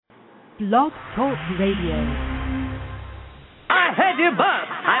Blog Talk Radio. I hate you both.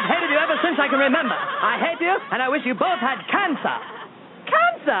 I've hated you ever since I can remember. I hate you, and I wish you both had cancer.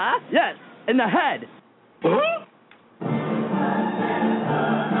 Cancer? Yes, in the head.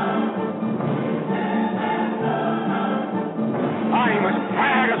 I'm as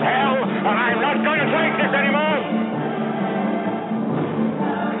tired as hell, and I'm not going to take this anymore.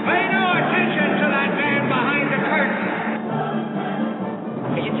 Pay no attention to that man behind the curtain.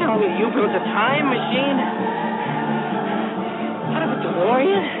 Are you telling me you built a time machine? Out of a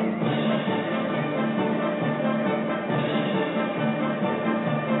DeLorean?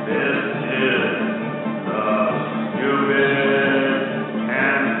 This is the Stupid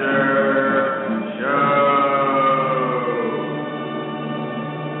Cancer Show.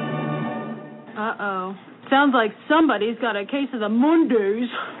 Uh-oh. Sounds like somebody's got a case of the Mondays.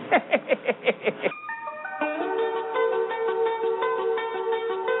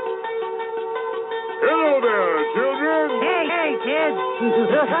 Hello there, children. Hey, kids.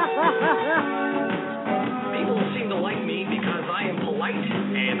 People seem to like me because I am polite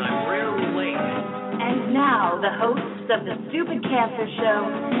and I'm rarely late. And now, the hosts of the Stupid Cancer Show,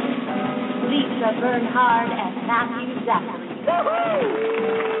 Lisa Bernhard and Matthew Zachary.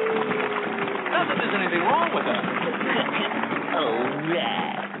 Not that there's anything wrong with that.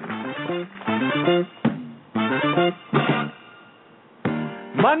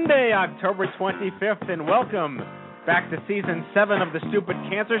 Monday, October 25th, and welcome back to Season 7 of the Stupid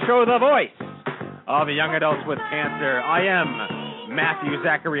Cancer Show, The Voice of Young Adults with Cancer. I am Matthew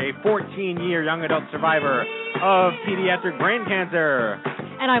Zachary, a 14-year young adult survivor of pediatric brain cancer.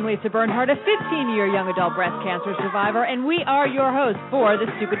 And I'm Lisa Bernhard, a 15-year young adult breast cancer survivor, and we are your hosts for the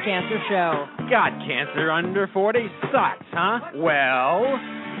Stupid Cancer Show. Got cancer under 40? Sucks, huh? Well,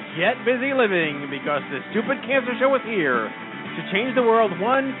 get busy living, because the Stupid Cancer Show is here to change the world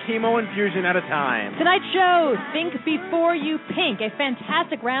one chemo infusion at a time. Tonight's show, Think Before You Pink, a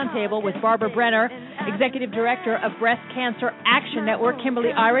fantastic roundtable with Barbara Brenner, Executive Director of Breast Cancer Action Network,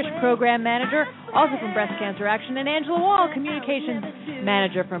 Kimberly Irish, Program Manager, also from Breast Cancer Action, and Angela Wall, Communications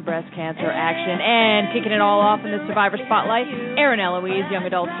Manager from Breast Cancer Action. And kicking it all off in the Survivor Spotlight, ERIN, Eloise, Young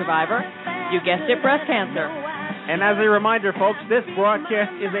Adult Survivor. You guessed it, breast cancer. And as a reminder, folks, this broadcast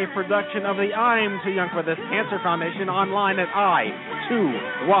is a production of the I'm Too Young for This Cancer Foundation online at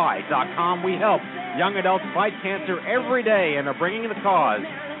i2y.com. We help young adults fight cancer every day and are bringing the cause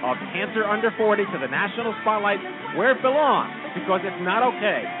of cancer under 40 to the national spotlight where it belongs, because it's not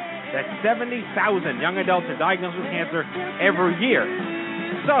okay that 70,000 young adults are diagnosed with cancer every year.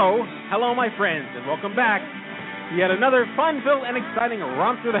 So, hello, my friends, and welcome back to yet another fun-filled and exciting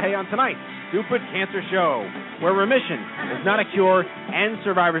romp through the hay on tonight's Stupid Cancer Show, where remission is not a cure and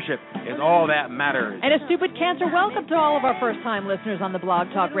survivorship is all that matters. And a Stupid Cancer welcome to all of our first-time listeners on the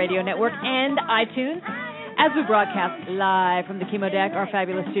Blog Talk Radio Network and iTunes as we broadcast live from the Chemo Deck, our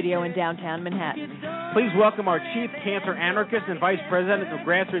fabulous studio in downtown Manhattan. Please welcome our Chief Cancer Anarchist and Vice President of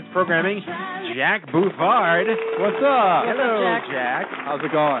Grassroots Programming, Jack Bouffard. What's up? Hello, Jack. How's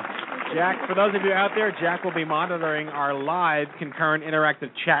it going? Jack, for those of you out there, Jack will be monitoring our live concurrent interactive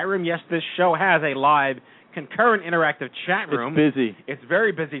chat room. Yes, this show has a live concurrent interactive chat room. It's busy. It's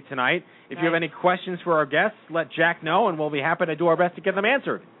very busy tonight. If you have any questions for our guests, let Jack know, and we'll be happy to do our best to get them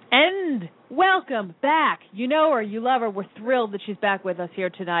answered. And welcome back. You know her, you love her. We're thrilled that she's back with us here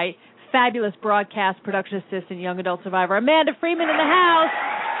tonight. Fabulous broadcast production assistant, young adult survivor, Amanda Freeman in the house.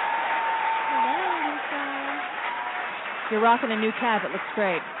 Hello, Lisa. You're rocking a new cap. It looks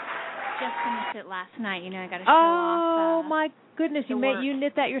great. Just finished it last night. You know, I got to show off. Oh, my goodness. You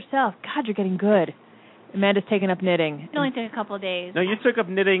knit that yourself. God, you're getting good. Amanda's taking up knitting. It only took a couple of days. No, you took up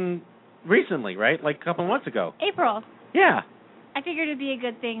knitting recently, right? Like a couple of months ago. April. Yeah. I figured it'd be a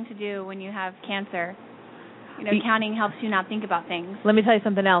good thing to do when you have cancer. You know, counting helps you not think about things. Let me tell you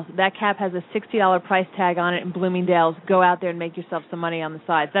something else. That cap has a $60 price tag on it in Bloomingdale's. Go out there and make yourself some money on the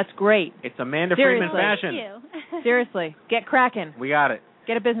sides. That's great. It's Amanda Freeman fashion. Thank you. Seriously. Get cracking. We got it.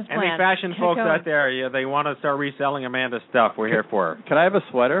 Get a business plan. Any fashion folks out there, they want to start reselling Amanda's stuff. We're here for her. Can I have a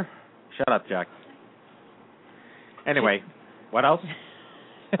sweater? Shut up, Jack. Anyway, what else?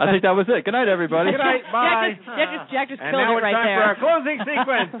 I think that was it. Good night, everybody. Good night. Bye. Jack just and killed now it right it's time there. for our closing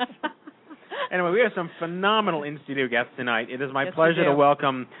sequence. Anyway, we have some phenomenal in-studio guests tonight. It is my pleasure to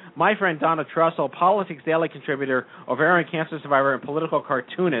welcome my friend Donna Trussell, Politics Daily contributor, ovarian cancer survivor, and political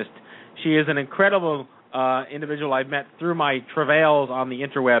cartoonist. She is an incredible individual I've met through my travails on the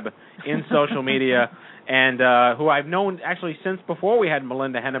interweb in social media, and who I've known actually since before we had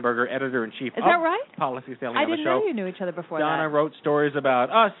Melinda Henneberger, editor-in-chief of Politics Daily on the show. I didn't know you knew each other before Donna that. wrote stories about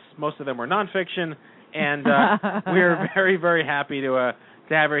us. Most of them were nonfiction, and we're very, very happy to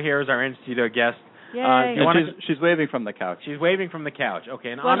to have her here as our in-studio guest. Yay. She's waving from the couch. She's waving from the couch.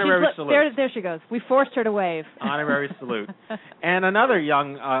 Okay, an Well, honorary salute. There she goes. We forced her to wave. Honorary salute. And another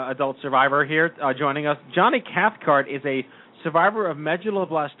young adult survivor here joining us, Johnny Cathcart, is a survivor of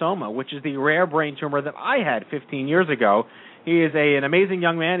medulloblastoma, which is the rare brain tumor that I had 15 years ago. He is an amazing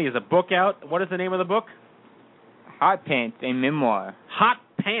young man. He has a book out. What is the name of the book? Hot Pants, a memoir. Hot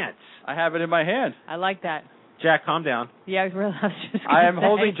Pants. I have it in my hand. I like that. Jack, calm down. Yeah, I was just I am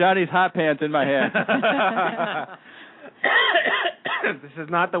holding Johnny's hot pants in my hand. This is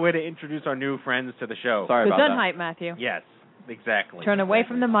not the way to introduce our new friends to the show. Sorry about that. Gesundheit, Matthew. Yes, exactly. Turn away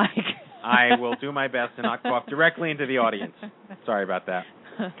from the mic. I will do my best to not cough directly into the audience. Sorry about that.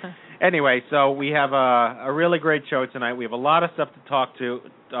 Anyway, so we have a really great show tonight. We have a lot of stuff to talk to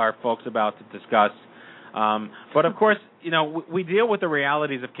our folks about, to discuss. But, of course, we deal with the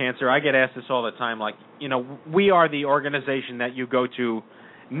realities of cancer. I get asked this all the time, like, we are the organization that you go to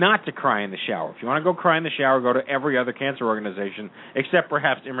not to cry in the shower. If you want to go cry in the shower, go to every other cancer organization, except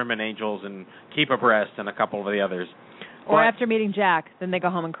perhaps Immerman Angels and Keep Abreast and a couple of the others. Or after meeting Jack, then they go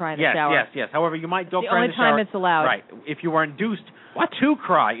home and cry in the shower. Yes. However, you might go cry in the shower. The only time it's allowed. Right. If you are induced to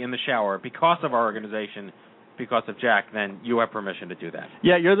cry in the shower because of our organization, because of Jack, then you have permission to do that.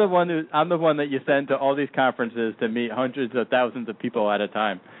 Yeah, I'm the one that you send to all these conferences to meet hundreds of thousands of people at a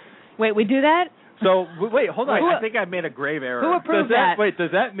time. Wait, we do that? So, wait, hold on. I think I made a grave error. Who approved that? Wait,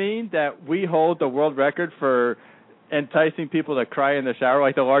 does that mean that we hold the world record for enticing people to cry in the shower,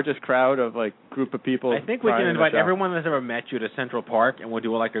 like the largest crowd of group of people? I think we can invite everyone that's ever met you to Central Park, and we'll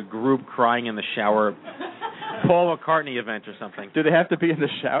do a group crying in the shower, Paul McCartney event or something. Do they have to be in the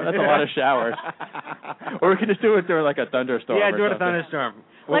shower? That's a lot of showers. Or we can just do it during a thunderstorm. Yeah, do it a thunderstorm.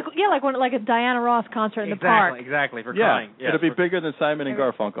 Like a Diana Ross concert in the park. Exactly, for crying. Yeah, it'll be bigger than Simon and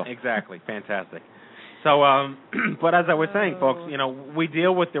Garfunkel. Exactly, fantastic. So, but as I was saying, folks, we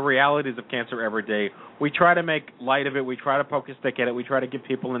deal with the realities of cancer every day. We try to make light of it. We try to poke a stick at it. We try to give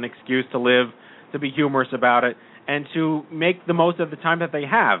people an excuse to live, to be humorous about it, and to make the most of the time that they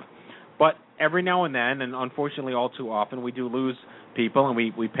have. But every now and then, and unfortunately all too often, we do lose people, and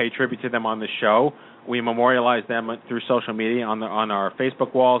we pay tribute to them on the show. We memorialize them through social media, on our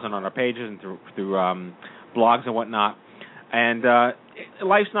Facebook walls and on our pages and through blogs and whatnot. And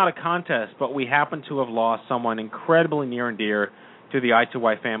life's not a contest, but we happen to have lost someone incredibly near and dear to the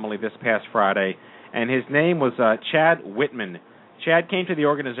I2Y family this past Friday, and his name was Chad Whitman. Chad came to the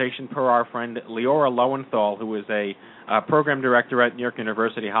organization per our friend Leora Lowenthal, who is a program director at New York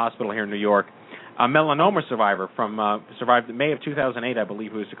University Hospital here in New York, a melanoma survivor survived in May of 2008, I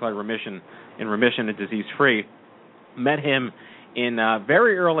believe, who was declared remission and disease-free. Met him in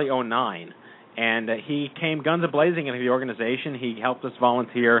very early 2009. And he came guns a-blazing into the organization. He helped us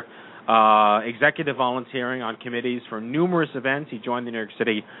volunteer, executive volunteering on committees for numerous events. He joined the New York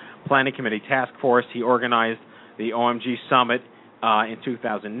City Planning Committee Task Force. He organized the OMG Summit in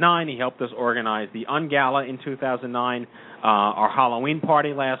 2009. He helped us organize the Ungala in 2009, our Halloween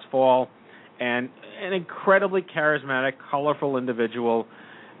party last fall, and an incredibly charismatic, colorful individual,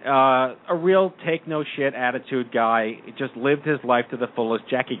 a real take-no-shit attitude guy. He just lived his life to the fullest,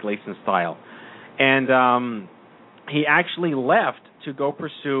 Jackie Gleason style. And he actually left to go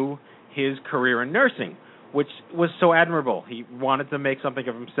pursue his career in nursing, which was so admirable. He wanted to make something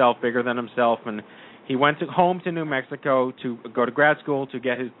of himself, bigger than himself, and he went home to New Mexico to go to grad school to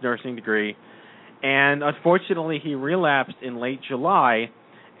get his nursing degree. And unfortunately, he relapsed in late July,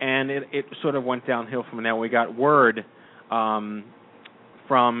 and it sort of went downhill from there. We got word from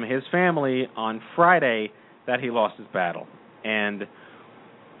his family on Friday that he lost his battle. And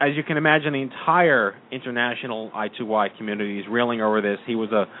as you can imagine, the entire international I2Y community is reeling over this. He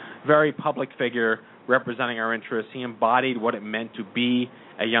was a very public figure representing our interests. He embodied what it meant to be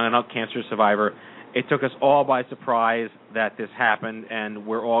a young adult cancer survivor. It took us all by surprise that this happened, and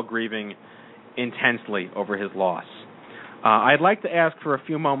we're all grieving intensely over his loss. I'd like to ask for a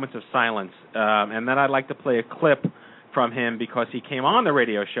few moments of silence, and then I'd like to play a clip from him because he came on the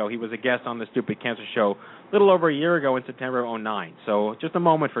radio show. He was a guest on the Stupid Cancer Show a little over a year ago in September of 2009. So just a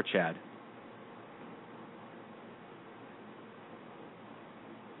moment for Chad.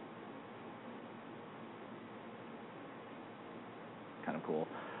 Kind of cool.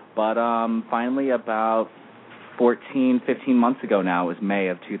 But finally, about 15 months ago now, it was May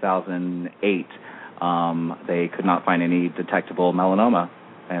of 2008, they could not find any detectable melanoma,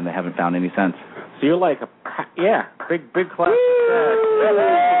 and they haven't found any since. So you're like big clap.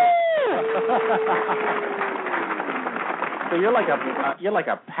 So you're like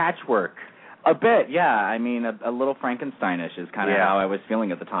a patchwork A bit, yeah. I mean, a little Frankensteinish is kind of how I was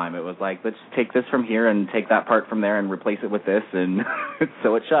feeling at the time. It was like, let's take this from here and take that part from there and replace it with this, and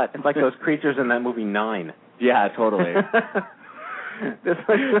sew it shut. It's like those creatures in that movie 9. Yeah, totally.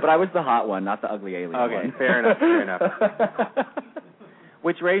 But I was the hot one, not the ugly alien one. Okay, fair enough.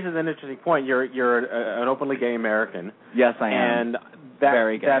 Which raises an interesting point. You're an openly gay American. Yes, I am. And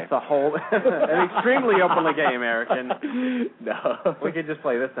very gay. That's a whole an extremely openly gay American. No. We could just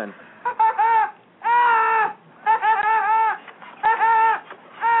play this then.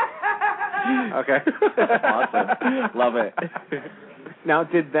 Okay. Awesome. Love it. Now,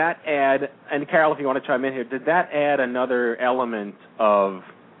 did that add, and Carol, if you want to chime in here, did that add another element of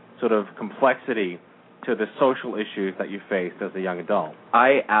sort of complexity to the social issues that you faced as a young adult?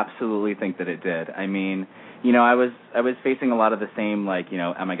 I absolutely think that it did. I mean, you know, I was facing a lot of the same, like, you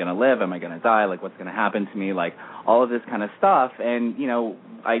know, am I going to live? Am I going to die? Like, what's going to happen to me? Like, all of this kind of stuff. And, you know,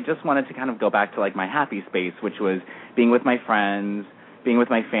 I just wanted to kind of go back to, like, my happy space, which was being with my friends, being with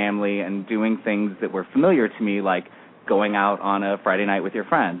my family, and doing things that were familiar to me, like going out on a Friday night with your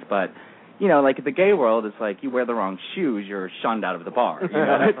friends. But, you know, like, the gay world, it's like you wear the wrong shoes, you're shunned out of the bar. You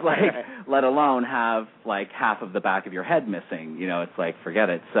know, it's like, let alone have, like, half of the back of your head missing. You know, it's like, forget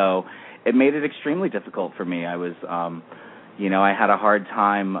it. So it made it extremely difficult for me. I was, you know, I had a hard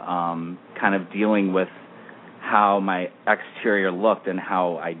time kind of dealing with how my exterior looked and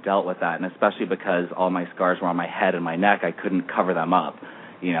how I dealt with that, and especially because all my scars were on my head and my neck, I couldn't cover them up.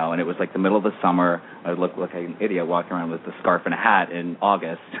 You know, and it was like the middle of the summer. I would look like an idiot walking around with a scarf and a hat in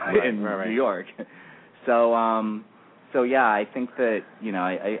August in New York. So yeah, I think that, you know,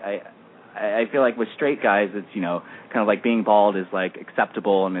 I feel like with straight guys, it's, you know, kind of like being bald is like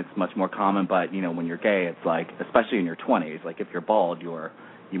acceptable and it's much more common. But, you know, when you're gay, it's like, especially in your 20s, like if you're bald, you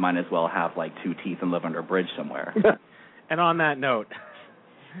might as well have like 2 teeth and live under a bridge somewhere. And on that note,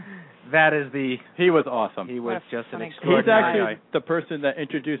 that is He was awesome. He was just an He's extraordinary actually the person that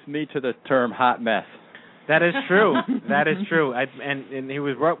introduced me to the term hot mess. That is true. That is true. And he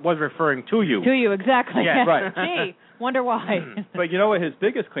was referring to you. To you, exactly. Yeah, right. Gee, wonder why. But you know what his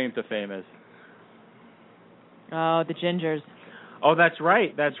biggest claim to fame is? Oh, the gingers. Oh, that's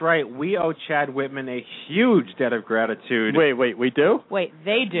right. That's right. We owe Chad Whitman a huge debt of gratitude. Wait, we do? Wait,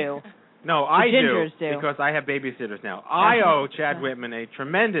 they do. No, I gingers do. because I have babysitters now. I owe Chad Whitman a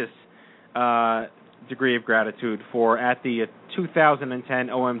tremendous degree of gratitude for at the 2010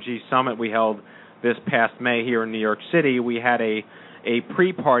 OMG Summit we held this past May here in New York City. We had a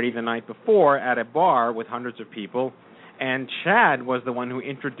pre-party the night before at a bar with hundreds of people, and Chad was the one who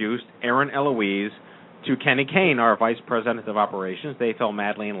introduced ERIN ELOISE to Kenny Kane, our Vice President of Operations. They fell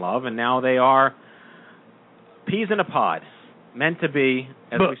madly in love, and now they are peas in a pod, meant to be.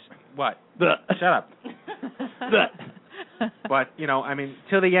 What? Shut up. But, you know, I mean,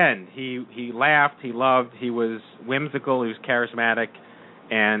 to the end, he laughed, he loved, he was whimsical, he was charismatic,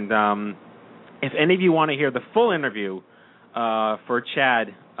 and if any of you want to hear the full interview for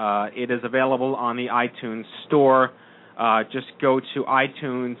Chad, it is available on the iTunes store. Just go to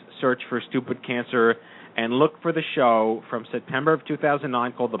iTunes, search for Stupid Cancer, and look for the show from September of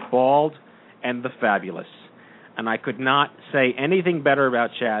 2009 called The Bald and the Fabulous. And I could not say anything better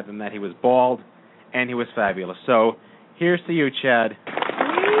about Chad than that he was bald and he was fabulous. So here's to you, Chad.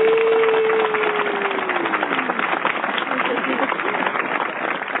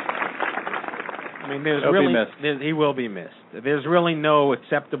 I mean, he will be missed. There's really no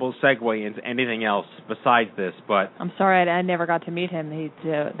acceptable segue into anything else besides this. But I'm sorry I never got to meet him.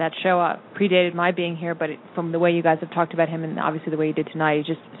 That show predated my being here, but from the way you guys have talked about him and obviously the way you did tonight,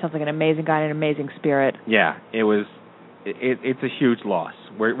 he just sounds like an amazing guy and an amazing spirit. Yeah, it was. It's a huge loss.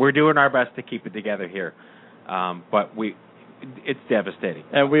 We're doing our best to keep it together here, but it's devastating.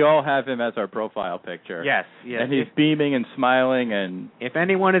 And we all have him as our profile picture. Yes. And he's beaming and smiling. And if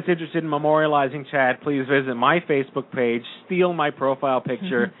anyone is interested in memorializing Chad, please visit my Facebook page, steal my profile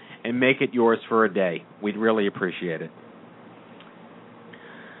picture, and make it yours for a day. We'd really appreciate it.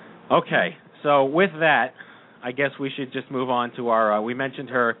 Okay, so with that, I guess we should just move on to our, we mentioned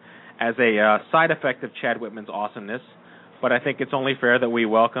her as a side effect of Chad Whitman's awesomeness, but I think it's only fair that we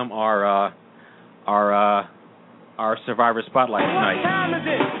welcome our Survivor Spotlight tonight.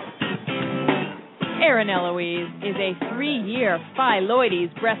 ERIN ELOISE is a 3-year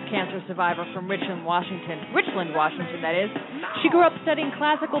phylloides breast cancer survivor from Richland, Washington, that is. She grew up studying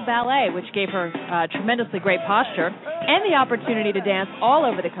classical ballet, which gave her tremendously great posture and the opportunity to dance all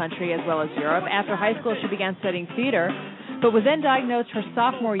over the country as well as Europe. After high school, she began studying theater, but was then diagnosed her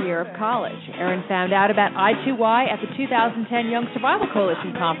sophomore year of college. ERIN found out about I2Y at the 2010 Young Survival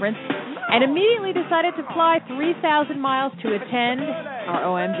Coalition Conference and immediately decided to fly 3,000 miles to attend our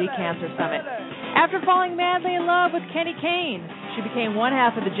OMG Cancer Summit. After falling madly in love with Kenny Kane, she became one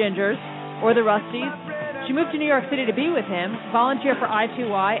half of the Gingers, or the Rusties. She moved to New York City to be with him, volunteer for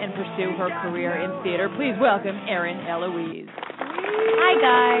I2Y, and pursue her career in theater. Please welcome ERIN ELOISE. Hi,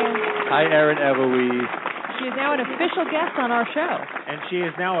 guys. Hi, ERIN ELOISE. She is now an official guest on our show. And she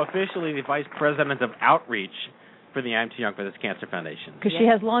is now officially the Vice President of Outreach for the I'm Too Young for This Cancer Foundation. Because she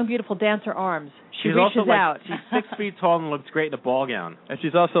has long, beautiful dancer arms. She she's reaches also out. She's 6 feet tall and looks great in a ball gown. And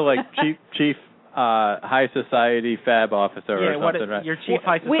she's also like chief high society fab officer or something, right? Your chief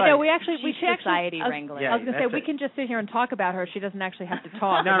high society. Chief society wrangler. I was going to say, we can just sit here and talk about her. She doesn't actually have to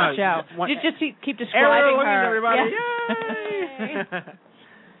talk no, on the show. Just keep describing Everyone, her. Everybody. Yeah. Yay!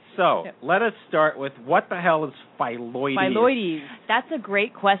 So, let us start with what the hell is phylloides? Phylloides. That's a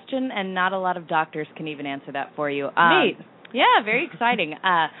great question, and not a lot of doctors can even answer that for you. Neat. Yeah, very exciting.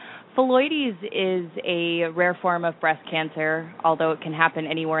 Phylloides is a rare form of breast cancer, although it can happen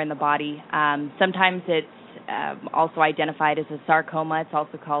anywhere in the body. Sometimes it's also identified as a sarcoma. It's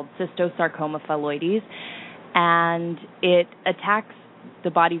also called cystosarcoma phylloides, and it attacks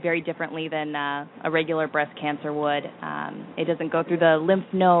the body very differently than a regular breast cancer would. It doesn't go through the lymph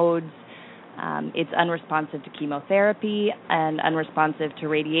nodes. It's unresponsive to chemotherapy and unresponsive to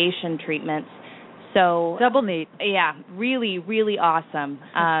radiation treatments. So double neat. Yeah, really, really awesome.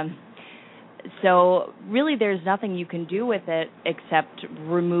 So really there's nothing you can do with it except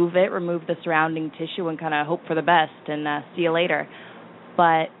remove the surrounding tissue and kind of hope for the best and see you later.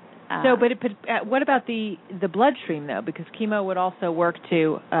 But what about the bloodstream, though? Because chemo would also work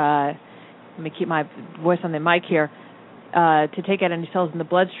to, let me keep my voice on the mic here, to take out any cells in the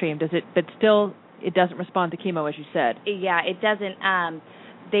bloodstream. But still, it doesn't respond to chemo, as you said. Yeah, it doesn't.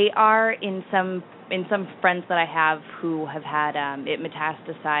 They are in some friends that I have who have had it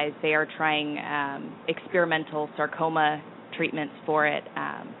metastasized. They are trying experimental sarcoma treatments for it.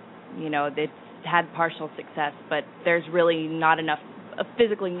 It's had partial success, but there's really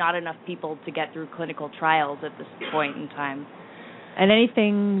physically not enough people to get through clinical trials at this point in time. And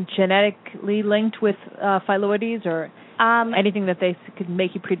anything genetically linked with phylloides, or anything that they could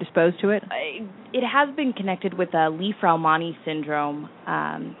make you predisposed to it? It has been connected with Li-Fraumani syndrome,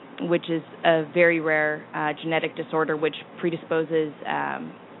 which is a very rare genetic disorder which predisposes.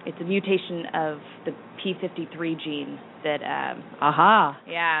 It's a mutation of the P53 gene that.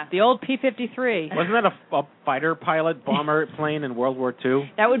 Yeah. The old P53. Wasn't that a fighter pilot bomber plane in World War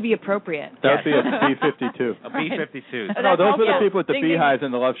II? That would be appropriate. That would be a B-52. A B-52. No, those were the people with the beehives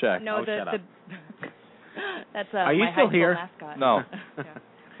in the Love Shack. No, shut up. That's Are you my still high school here? mascot. No.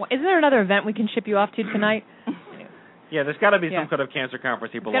 Well, isn't there another event we can ship you off to tonight? Yeah, there's got to be some kind of cancer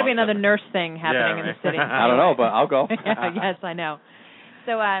conference you belong to. There's got to be another nurse thing happening in the city. I don't know, but I'll go. Yes, I know.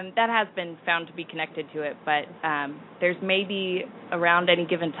 So that has been found to be connected to it, but there's maybe around any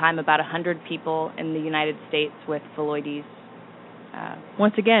given time about 100 people in the United States with phylloides.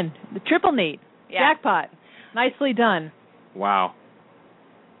 Once again, the triple neat. Yeah. Jackpot. Nicely done. Wow.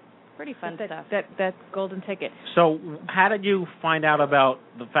 Pretty fun stuff. That golden ticket. So, how did you find out about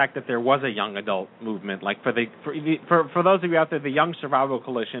the fact that there was a young adult movement? Like for those of you out there, the Young Survival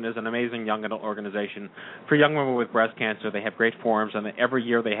Coalition is an amazing young adult organization for young women with breast cancer. They have great forums, and every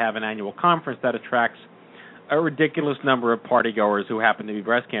year they have an annual conference that attracts a ridiculous number of partygoers who happen to be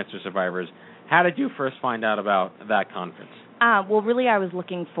breast cancer survivors. How did you first find out about that conference? Well, really, I was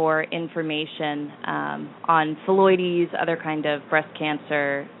looking for information on phylloides, other kind of breast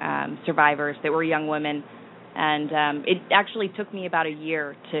cancer survivors that were young women, and it actually took me about a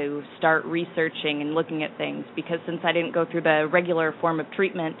year to start researching and looking at things, because since I didn't go through the regular form of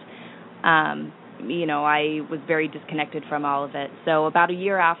treatment, I was very disconnected from all of it. So about a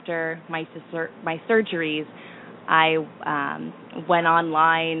year after my surgeries, I went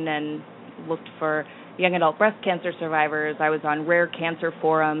online and looked for young adult breast cancer survivors. I was on rare cancer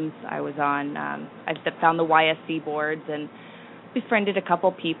forums. I was on, I found the YSC boards and befriended a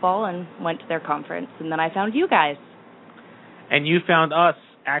couple people and went to their conference. And then I found you guys. And you found us,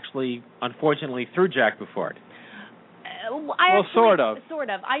 actually, unfortunately, through Jack Bufford. Sort of. Sort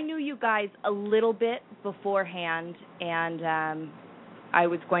of. I knew you guys a little bit beforehand, and I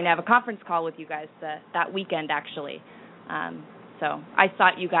was going to have a conference call with you guys that weekend, actually. So I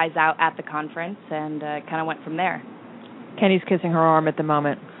sought you guys out at the conference and kind of went from there. Kenny's kissing her arm at the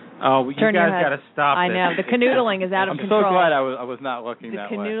moment. Oh, you Turn your guys head. got to stop I this. know. The canoodling is out of I'm control. so glad I was not looking that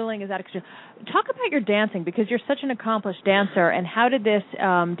way. The canoodling is out of control. Talk about your dancing, because you're such an accomplished dancer. And how did this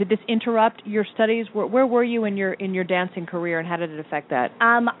interrupt your studies? Where were you in your dancing career, and how did it affect that?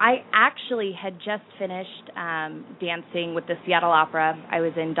 I actually had just finished dancing with the Seattle Opera. I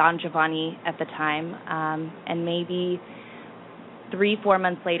was in Don Giovanni at the time, and maybe 3-4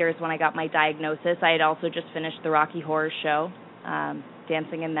 months later is when I got my diagnosis. I had also just finished the Rocky Horror Show,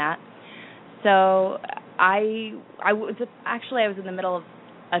 dancing in that. So I was in the middle of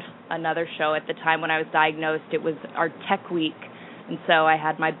another show at the time when I was diagnosed. It was our tech week, and so I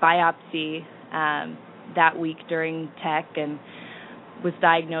had my biopsy that week during tech and was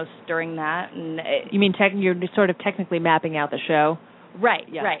diagnosed during that. And you mean you're sort of technically mapping out the show? Right,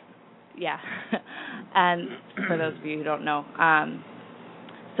 yeah. Right, yeah. And for those of you who don't know,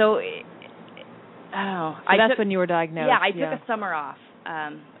 so that's when you were diagnosed. Yeah, I took a summer off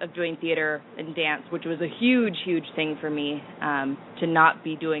of doing theater and dance, which was a huge, huge thing for me, to not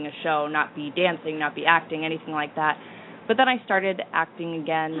be doing a show, not be dancing, not be acting, anything like that. But then I started acting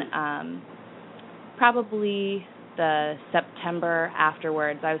again probably the September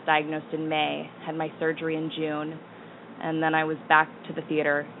afterwards. I was diagnosed in May, had my surgery in June, and then I was back to the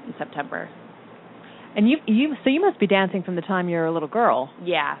theater in September. And you must be dancing from the time you were a little girl.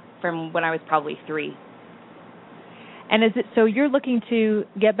 Yeah, from when I was probably 3. And is it so you're looking to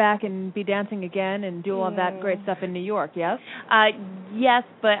get back and be dancing again and do all of that great stuff in New York, yes? Yes,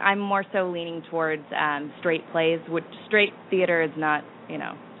 but I'm more so leaning towards straight plays, which straight theater is not,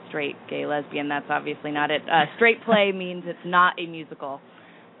 straight, gay, lesbian, that's obviously not it. Straight play means it's not a musical.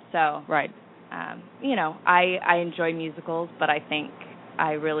 So, right. I enjoy musicals, but I think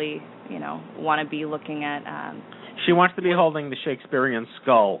I really, want to be looking at... She wants to be holding the Shakespearean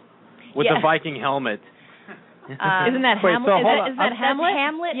skull with the Viking helmet. Isn't that Hamlet? Is that Hamlet? That's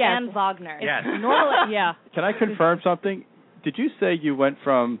Hamlet and Wagner. Yes. Normally, yeah. Can I confirm something? Did you say you went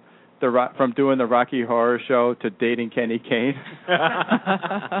from doing the Rocky Horror Show to dating Kenny Kane?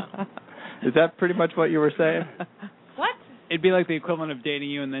 Is that pretty much what you were saying? What? It'd be like the equivalent of dating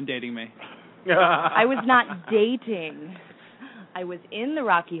you and then dating me. I was not dating. I was in the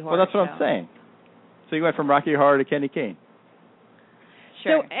Rocky Horror Show. Well, that's what I'm saying. So you went from Rocky Horror to Kenny Kane.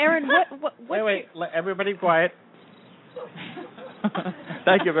 Sure. So, Erin, what wait, let everybody quiet.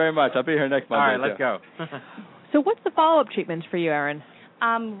 Thank you very much. I'll be here next Monday. All right, let's go. So what's the follow-up treatments for you, Erin?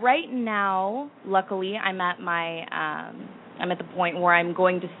 Right now, luckily, I'm at the point where I'm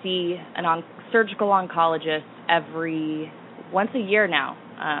going to see a surgical oncologist once a year now.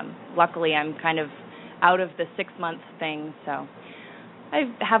 Luckily, I'm kind of out of the 6-month thing, so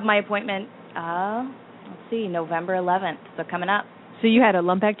I have my appointment, November 11th, so coming up. So you had a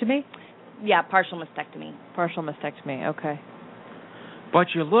lumpectomy? Yeah, partial mastectomy. Partial mastectomy, okay.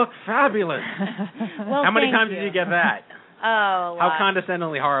 But you look fabulous. Well, how many times you. did you get that? Oh, how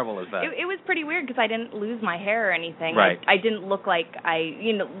condescendingly horrible is that? It was pretty weird because I didn't lose my hair or anything. Right. I didn't look like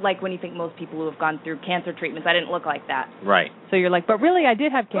like when you think most people who have gone through cancer treatments, I didn't look like that. Right. So you're like, but really, I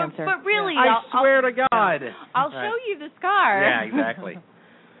did have cancer. But really, I swear to God. I'll show you the scar. Yeah, exactly.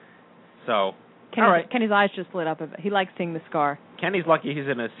 So, Kenny's eyes just lit up. He likes seeing the scar. Kenny's lucky he's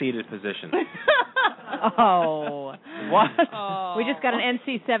in a seated position. Oh. What? Oh. We just got an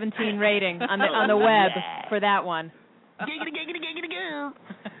NC-17 rating on the web for that one.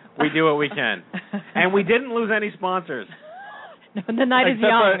 We do what we can. And we didn't lose any sponsors. No, the night is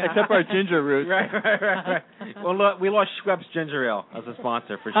young. Except our ginger root. Right. Well, we lost Schweppes Ginger Ale as a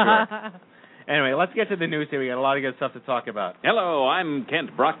sponsor for sure. Anyway, let's get to the news here. We got a lot of good stuff to talk about. Hello, I'm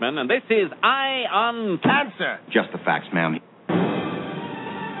Kent Brockman, and this is Eye on Cancer. Just the facts, ma'am.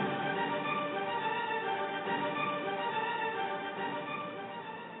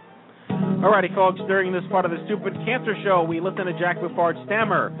 Alrighty, folks, during this part of the Stupid Cancer Show, we listen to Jack Buffard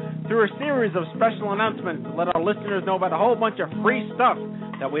stammer through a series of special announcements to let our listeners know about a whole bunch of free stuff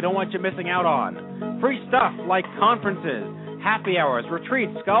that we don't want you missing out on. Free stuff like conferences, happy hours,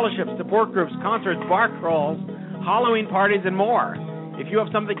 retreats, scholarships, support groups, concerts, bar crawls, Halloween parties, and more. If you have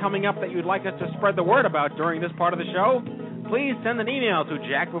something coming up that you'd like us to spread the word about during this part of the show, please send an email to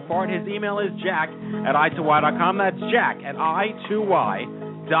Jack Buffard. His email is jack@i2y.com. That's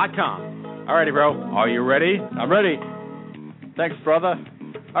jack@i2y.com. Alrighty, bro. Are you ready? I'm ready. Thanks, brother.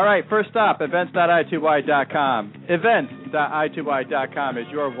 All right, first stop, events.i2y.com. Events.i2y.com is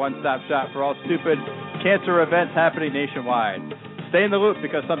your one-stop shop for all stupid cancer events happening nationwide. Stay in the loop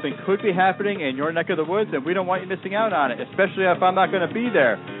because something could be happening in your neck of the woods, and we don't want you missing out on it, especially if I'm not going to be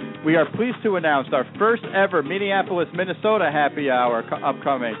there. We are pleased to announce our first ever Minneapolis, Minnesota happy hour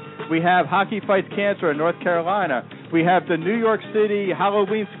upcoming. We have Hockey Fights Cancer in North Carolina. We have the New York City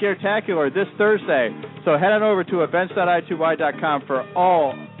Halloween Scaretacular this Thursday. So head on over to events.i2y.com for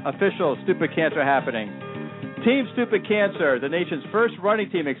all official Stupid Cancer happenings. Team Stupid Cancer, the nation's first running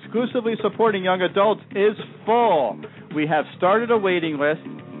team exclusively supporting young adults, is full. We have started a waiting list.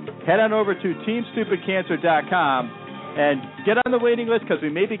 Head on over to teamstupidcancer.com and get on the waiting list because we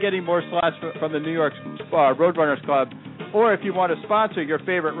may be getting more slots from the New York Roadrunners Club. Or if you want to sponsor your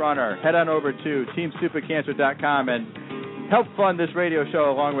favorite runner, head on over to teamstupidcancer.com and help fund this radio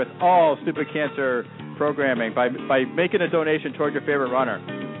show along with all Stupid Cancer programming by making a donation toward your favorite runner.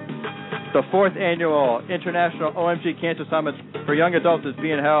 The 4th annual International OMG Cancer Summit for Young Adults is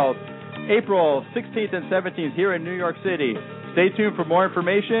being held April 16th and 17th here in New York City. Stay tuned for more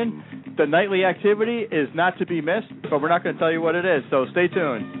information. The nightly activity is not to be missed, but we're not going to tell you what it is, so stay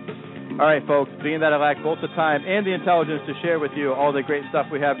tuned. All right, folks, being that I lack both the time and the intelligence to share with you all the great stuff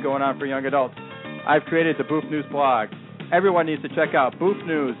we have going on for young adults, I've created the Boof News blog. Everyone needs to check out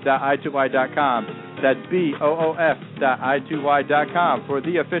boofnews.i2y.com. That's BOOF.i2y.com for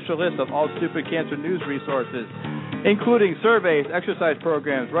the official list of all Stupid Cancer news resources, including surveys, exercise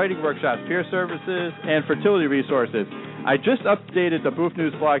programs, writing workshops, peer services, and fertility resources. I just updated the Boof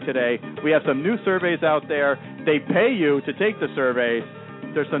News blog today. We have some new surveys out there. They pay you to take the surveys.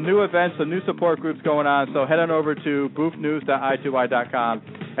 There's some new events, some new support groups going on, so head on over to boofnews.i2y.com.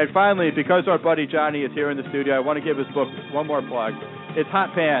 And finally, because our buddy Johnny is here in the studio, I want to give his book one more plug. It's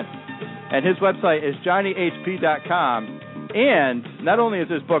Hot Pants, and his website is johnnyhp.com. And not only is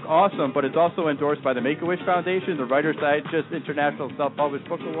his book awesome, but it's also endorsed by the Make-A-Wish Foundation, the Writer's Digest International Self-Published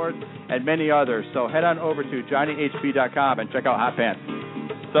Book Award, and many others. So head on over to johnnyhp.com and check out Hot Pants.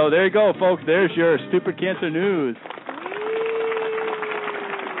 So there you go, folks. There's your Stupid Cancer news.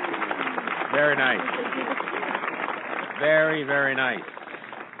 Very nice. Very, very nice.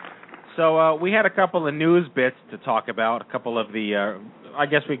 So we had a couple of news bits to talk about, a couple of the, I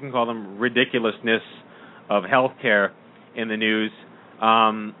guess we can call them ridiculousness of healthcare in the news.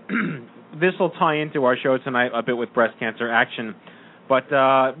 This will tie into our show tonight a bit with Breast Cancer Action. But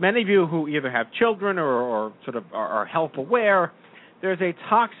many of you who either have children or sort of are health aware, there's a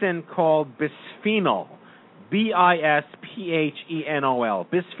toxin called bisphenol. Bisphenol.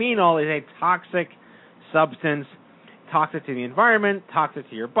 Bisphenol is a toxic substance, toxic to the environment, toxic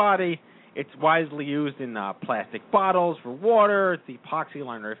to your body. It's widely used in plastic bottles for water. It's the epoxy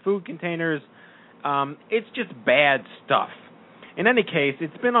liner of food containers. It's just bad stuff. In any case,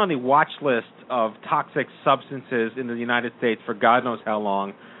 it's been on the watch list of toxic substances in the United States for God knows how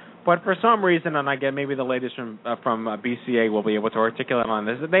long. But for some reason, and I get maybe the latest from BCA will be able to articulate on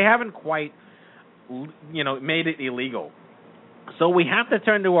this, they haven't quite made it illegal. So we have to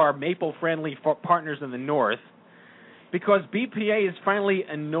turn to our maple-friendly partners in the north because BPA is finally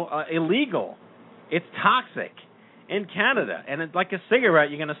illegal. It's toxic in Canada. And it's like a cigarette,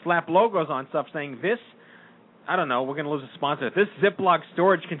 you're going to slap logos on stuff saying this, I don't know, we're going to lose a sponsor, this Ziploc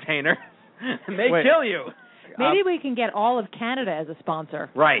storage container may kill you. Maybe we can get all of Canada as a sponsor.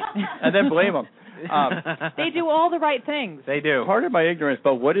 Right. And then blame them. They do all the right things. They do. Pardon my ignorance,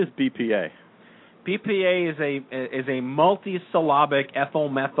 but what is BPA? BPA is a multisyllabic ethyl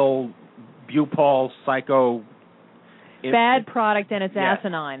methyl bupol psycho. Bad product and it's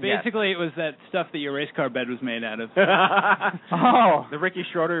asinine. Basically, it was that stuff that your race car bed was made out of. Oh, the Ricky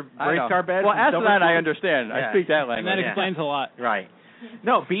Schroeder race car bed. Well, asinine I understand. Yeah. I speak that language. And that explains a lot. Right.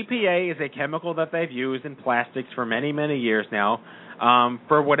 No, BPA is a chemical that they've used in plastics for many, many years now.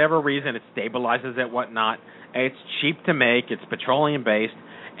 For whatever reason, it stabilizes it, whatnot. It's cheap to make. It's petroleum-based.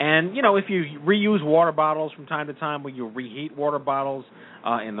 And, if you reuse water bottles from time to time, where you reheat water bottles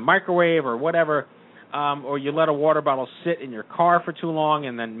in the microwave or whatever, or you let a water bottle sit in your car for too long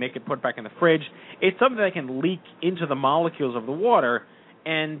and then make it put back in the fridge, it's something that can leak into the molecules of the water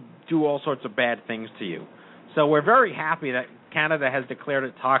and do all sorts of bad things to you. So we're very happy that Canada has declared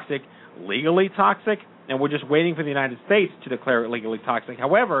it toxic, legally toxic, and we're just waiting for the United States to declare it legally toxic.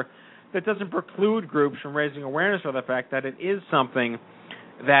 However, that doesn't preclude groups from raising awareness of the fact that it is something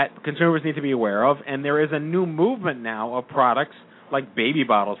that consumers need to be aware of, and there is a new movement now of products like baby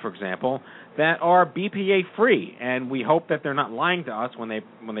bottles, for example, that are BPA-free, and we hope that they're not lying to us when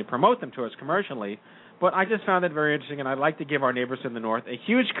they promote them to us commercially. But I just found that very interesting, and I'd like to give our neighbors in the north a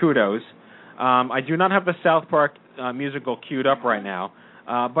huge kudos. I do not have the South Park musical queued up right now,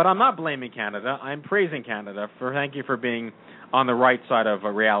 but I'm not blaming Canada. I'm praising Canada thank you for being on the right side of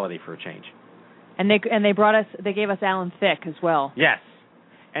reality for a change. And they gave us Alan Thicke as well. Yes.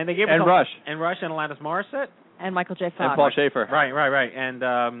 And they gave us Rush. And Rush and Alanis Morissette. And Michael J. Fox. And Paul Schaefer. Right.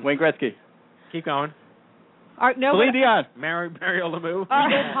 And Wayne Gretzky. Keep going. Celine Dion. Mario Lemieux.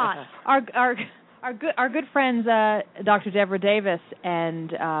 Our good friends, Dr. Deborah Davis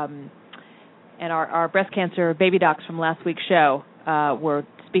and our breast cancer baby docs from last week's show were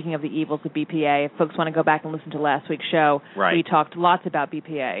speaking of the evils of BPA. If folks want to go back and listen to last week's show, we talked lots about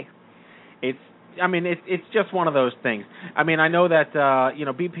BPA. It's just one of those things. I mean, I know that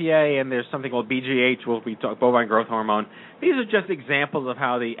BPA and there's something called BGH, bovine growth hormone. These are just examples of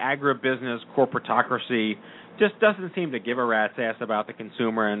how the agribusiness corporatocracy just doesn't seem to give a rat's ass about the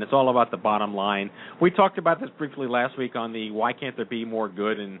consumer, and it's all about the bottom line. We talked about this briefly last week on the why can't there be more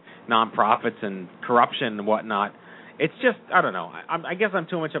good and nonprofits and corruption and whatnot. It's just, I don't know. I guess I'm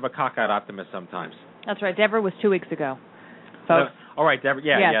too much of a cockeyed optimist sometimes. That's right. Deborah was 2 weeks ago, folks. All right, Deborah.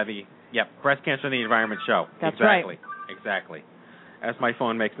 Breast Cancer in the Environment show. That's exactly. Right. Exactly. As my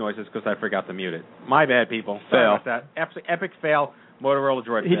phone makes noises because I forgot to mute it. My bad, people. Fail. Sorry about that. Epic fail. Motorola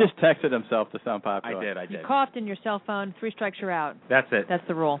Droid. He just texted himself to sound popular. I did. You coughed in your cell phone. 3 strikes, you're out. That's it. That's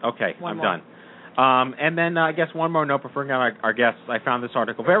the rule. Okay, I'm done. And then I guess one more note before going on our guests. I found this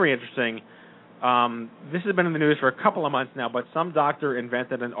article very interesting. This has been in the news for a couple of months now, but some doctor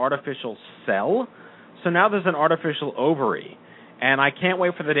invented an artificial cell. So now there's an artificial ovary. And I can't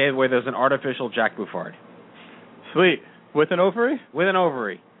wait for the day where there's an artificial Jack Buffard. Sweet. With an ovary? With an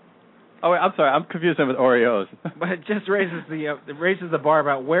ovary. Oh, wait, I'm sorry. I'm confusing with Oreos. But it just raises the bar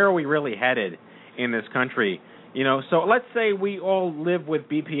about where are we really headed in this country. So let's say we all live with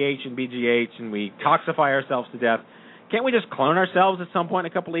BPH and BGH and we toxify ourselves to death. Can't we just clone ourselves at some point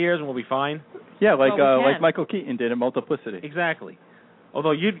in a couple of years and we'll be fine? Yeah, like Michael Keaton did in Multiplicity. Exactly.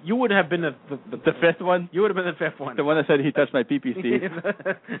 Although you would have been the fifth one. You would have been the fifth one. The one that said he touched my PPC.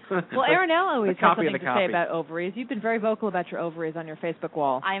 Well, Erin always has something to copy. say about ovaries. You've been very vocal about your ovaries on your Facebook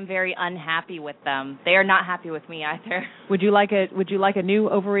wall. I am very unhappy with them. They are not happy with me either. Would you like a new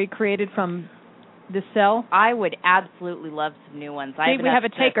ovary created from this cell? I would absolutely love some new ones. We have a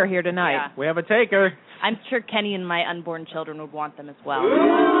taker here tonight. Yeah. We have a taker. I'm sure Kenny and my unborn children would want them as well.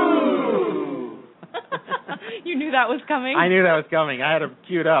 You knew that was coming? I knew that was coming. I had them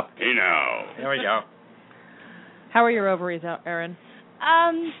queued up. Hey now. There we go. How are your ovaries, Erin?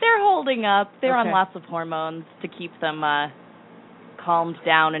 They're holding up. They're Okay. on lots of hormones to keep them calmed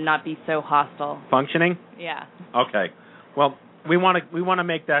down and not be so hostile. Functioning? Yeah. Okay. Well, we want to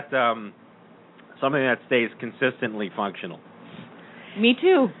make that something that stays consistently functional. Me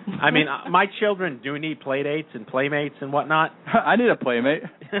too. I mean, my children do need play dates and playmates and whatnot. I need a playmate.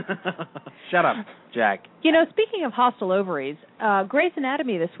 Shut up, Jack. Speaking of hostile ovaries, Grey's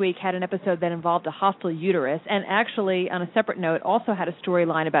Anatomy this week had an episode that involved a hostile uterus, and actually, on a separate note, also had a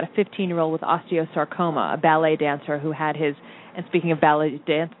storyline about a 15-year-old with osteosarcoma, a ballet dancer who had his. And speaking of ballet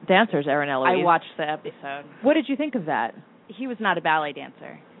dancers, Erin Eloise, I watched the episode. What did you think of that? He was not a ballet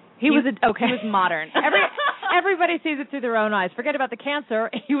dancer. He was modern. Everybody sees it through their own eyes. Forget about the cancer.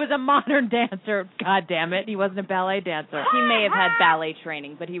 He was a modern dancer. God damn it. He wasn't a ballet dancer. He may have had ballet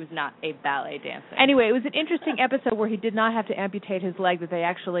training, but he was not a ballet dancer. Anyway, it was an interesting episode where he did not have to amputate his leg, that they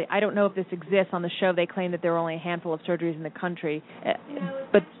actually, I don't know if this exists on the show, they claim that there are only a handful of surgeries in the country.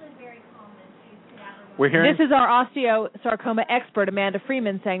 But we're hearing this is our osteosarcoma expert, Amanda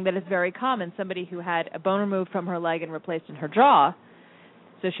Freeman, saying that it's very common. Somebody who had a bone removed from her leg and replaced in her jaw.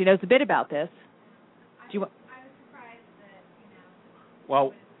 So she knows a bit about this. I was surprised that,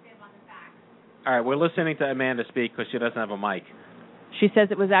 Well, all right, we're listening to Amanda speak because she doesn't have a mic. She says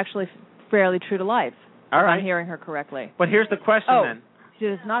it was actually fairly true to life. All right. If I'm hearing her correctly. But here's the question then. She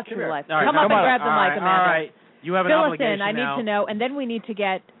is not true to life. All right, come up and grab the mic, Amanda. All right. You have an Fill obligation us in. now. I need to know, and then we need to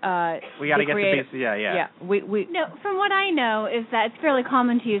get. We got to get the piece. Yeah. Yeah. We. No, from what I know is that it's fairly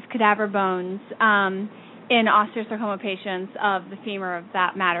common to use cadaver bones in osteosarcoma patients of the femur, of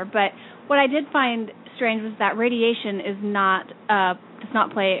that matter. But what I did find strange was that radiation does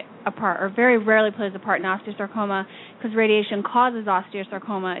not play a part, or very rarely plays a part in osteosarcoma, because radiation causes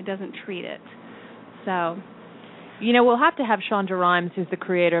osteosarcoma. It doesn't treat it. So. We'll have to have Shonda Rhimes, who's the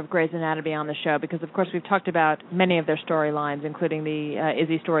creator of Grey's Anatomy, on the show, because, of course, we've talked about many of their storylines, including the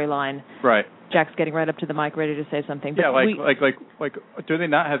Izzy storyline. Right. Jack's getting right up to the mic, ready to say something. But like, do they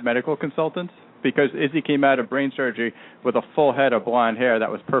not have medical consultants? Because Izzy came out of brain surgery with a full head of blonde hair that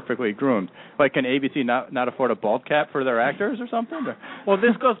was perfectly groomed. Like, can ABC not afford a bald cap for their actors or something? Well,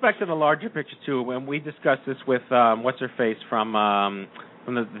 this goes back to the larger picture, too. When we discussed this with, what's-her-face from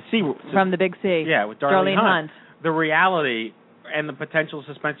the C. From the Big C. Yeah, with Darlene Hunt. The reality and the potential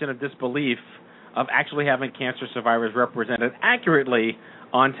suspension of disbelief of actually having cancer survivors represented accurately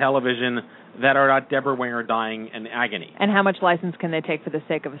on television that are not Deborah Winger dying in agony. And how much license can they take for the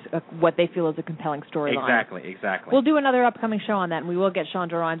sake of what they feel is a compelling storyline? Exactly. We'll do another upcoming show on that, and we will get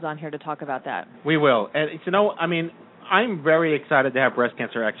Shonda Rhimes on here to talk about that. We will. And, I'm very excited to have Breast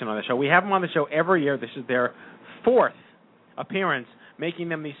Cancer Action on the show. We have them on the show every year. This is their 4th appearance, making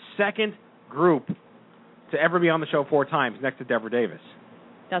them the second group to ever be on the show 4 times, next to Deborah Davis.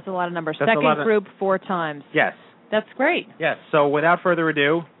 That's a lot of numbers. That's Second group 4 times. Yes. That's great. Yes. So without further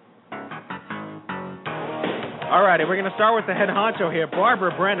ado, all righty, we're going to start with the head honcho here.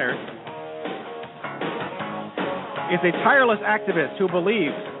 Barbara Brenner is a tireless activist who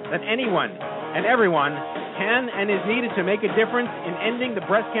believes that anyone and everyone can and is needed to make a difference in ending the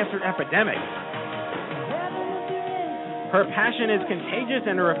breast cancer epidemic. Her passion is contagious,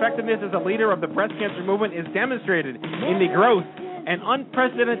 and her effectiveness as a leader of the breast cancer movement is demonstrated in the growth and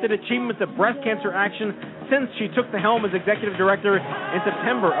unprecedented achievements of Breast Cancer Action since she took the helm as executive director in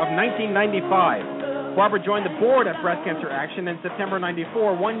September of 1995. Barbara joined the board at Breast Cancer Action in September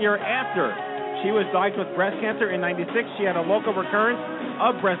 94, 1 year after she was diagnosed with breast cancer. In 96, she had a local recurrence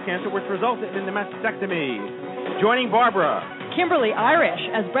of breast cancer, which resulted in the mastectomy. Joining Barbara, Kimberly Irish.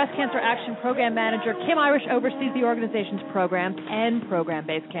 As Breast Cancer Action Program Manager, Kim Irish oversees the organization's programs and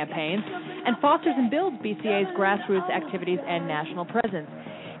program-based campaigns and fosters and builds BCA's grassroots activities and national presence.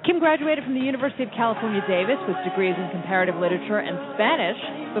 Kim graduated from the University of California, Davis with degrees in comparative literature and Spanish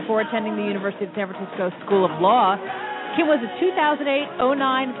before attending the University of San Francisco School of Law. Kim was a 2008-09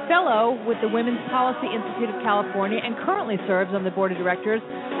 fellow with the Women's Policy Institute of California and currently serves on the board of directors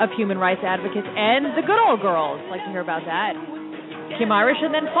of Human Rights Advocates and the Good Old Girls. Like to hear about that. Kim Irish,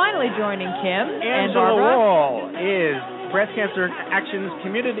 and then finally joining Kim and Angela Barbara. Wall is Breast Cancer Action's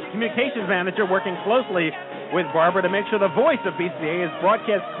communications manager, working closely with Barbara to make sure the voice of BCA is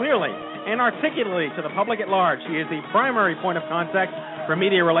broadcast clearly and articulately to the public at large. She is the primary point of contact for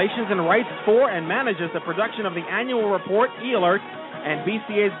media relations and writes for and manages the production of the annual report, E-Alert, and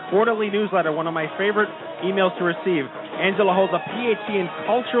BCA's quarterly newsletter, one of my favorite emails to receive. Angela holds a Ph.D. in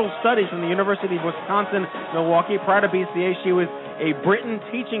Cultural Studies from the University of Wisconsin-Milwaukee. Prior to BCA, she was a Britain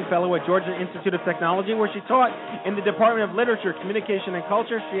Teaching Fellow at Georgia Institute of Technology, where she taught in the Department of Literature, Communication, and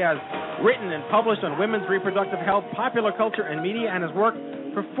Culture. She has written and published on women's reproductive health, popular culture, and media, and has worked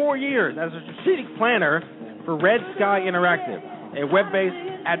for 4 years as a strategic planner for Red Sky Interactive, a web-based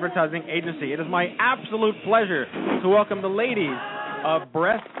advertising agency. It is my absolute pleasure to welcome the ladies of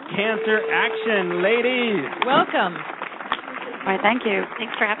Breast Cancer Action. Ladies, welcome. Why, thank you.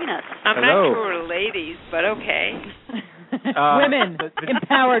 Thanks for having us. I'm Hello. not sure we're ladies, but okay. Women,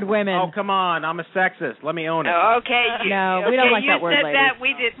 empowered women. Oh, come on, I'm a sexist. Let me own it. Okay. No, we don't like that word, you said ladies. that,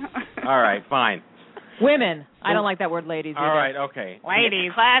 we didn't. All right, fine. Women. I don't like that word, ladies. All right, okay. Ladies.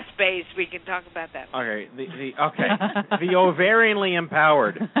 It's class-based. We can talk about that. Okay, the ovarianly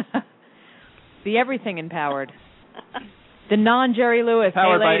empowered. The everything empowered. The non-Jerry Lewis.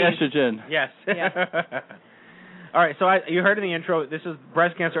 Powered by ladies. estrogen. Yes. Yeah. All right, so you heard in the intro, this is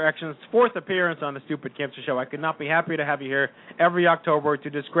Breast Cancer Action's 4th appearance on the Stupid Cancer Show. I could not be happier to have you here every October to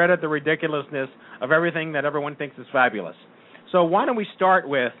discredit the ridiculousness of everything that everyone thinks is fabulous. So why don't we start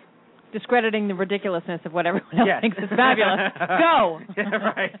with discrediting the ridiculousness of what everyone else yes. thinks is fabulous. Go. Yeah,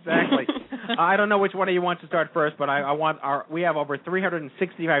 right, exactly. I don't know which one of you wants to start first, but we have over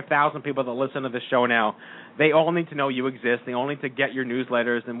 365,000 people that listen to this show now. They all need to know you exist. They all need to get your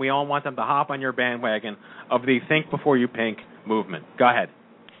newsletters, and we all want them to hop on your bandwagon of the Think Before You Pink movement. Go ahead.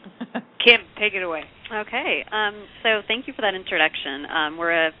 Kim, take it away. Okay. So thank you for that introduction.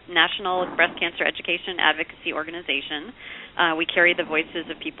 We're a national breast cancer education advocacy organization. We carry the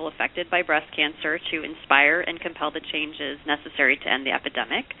voices of people affected by breast cancer to inspire and compel the changes necessary to end the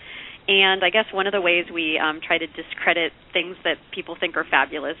epidemic. And I guess one of the ways we try to discredit things that people think are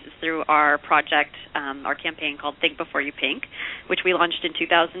fabulous is through our project, our campaign called Think Before You Pink, which we launched in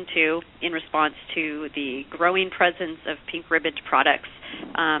 2002 in response to the growing presence of pink-ribboned products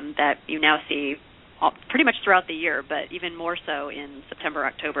that you now see pretty much throughout the year, but even more so in September,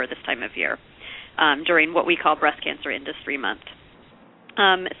 October, this time of year, during what we call Breast Cancer Industry Month.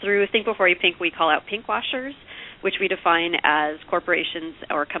 Through Think Before You Pink, we call out pink washers, which we define as corporations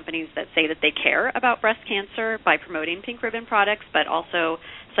or companies that say that they care about breast cancer by promoting pink ribbon products, but also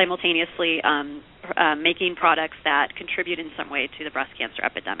simultaneously making products that contribute in some way to the breast cancer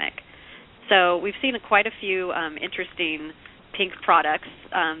epidemic. So we've seen quite a few interesting pink products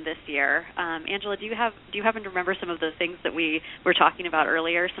this year. Angela, do you happen to remember some of the things that we were talking about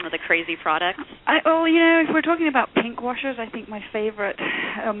earlier, some of the crazy products? If we're talking about pink washers, I think my favorite,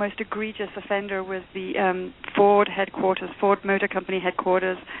 most egregious offender was the Ford Motor Company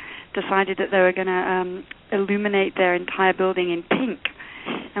headquarters decided that they were going to illuminate their entire building in pink.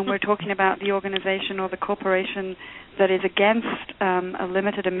 And we're talking about the organization or the corporation that is against a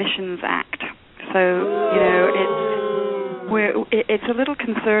limited emissions act. So, it's it's a little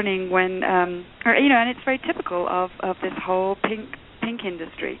concerning when, and it's very typical of this whole pink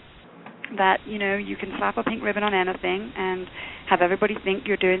industry, that, you can slap a pink ribbon on anything and have everybody think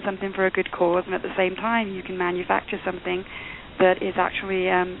you're doing something for a good cause, and at the same time you can manufacture something that is actually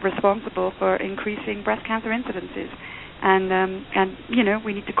responsible for increasing breast cancer incidences. And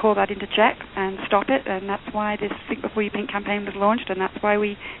we need to call that into check and stop it, and that's why this Think Before You Pink campaign was launched, and that's why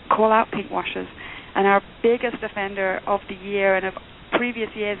we call out pink washers. And our biggest offender of the year and of previous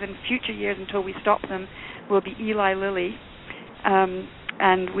years and future years until we stop them will be Eli Lilly.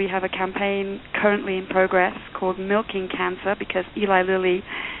 And we have a campaign currently in progress called Milking Cancer, because Eli Lilly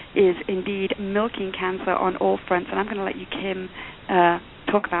is indeed milking cancer on all fronts. And I'm going to let you, Kim,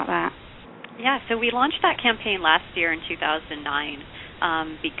 talk about that. Yeah, so we launched that campaign last year in 2009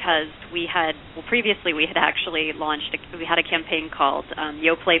 because previously we had actually we had a campaign called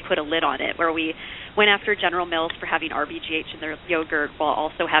Yoplait Put a Lid on It, where we went after General Mills for having RBGH in their yogurt while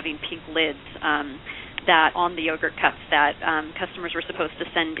also having pink lids that on the yogurt cups that customers were supposed to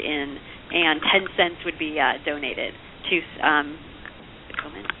send in, and 10 cents would be donated to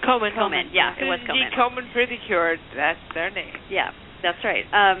Komen. Yeah, it was Komen. Komen Pretty Cured, that's their name. Yeah. That's right.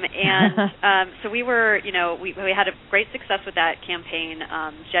 So we were, we had a great success with that campaign.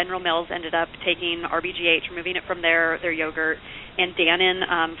 General Mills ended up taking RBGH, removing it from their yogurt, and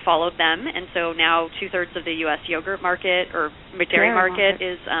Dannon followed them. And so now 2/3 of the U.S. yogurt market or dairy market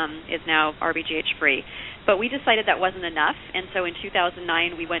is now RBGH free. But we decided that wasn't enough, and so in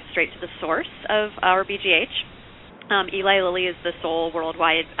 2009 we went straight to the source of RBGH. Eli Lilly is the sole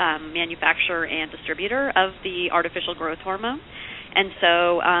worldwide manufacturer and distributor of the artificial growth hormone. And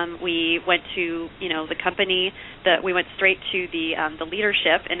so we went to, the company, we went straight to the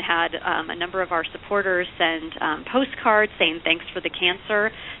leadership and had a number of our supporters send postcards saying thanks for the cancer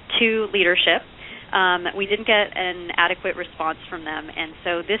to leadership. We didn't get an adequate response from them, and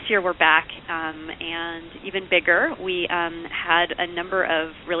so this year we're back and even bigger. We had a number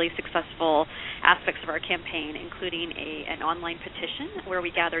of really successful aspects of our campaign, including an online petition where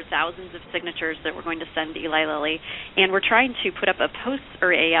we gathered thousands of signatures that we're going to send to Eli Lilly, and we're trying to put up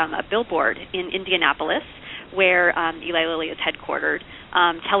a billboard in Indianapolis where Eli Lilly is headquartered,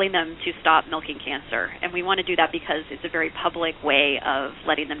 telling them to stop milking cancer. And we want to do that because it's a very public way of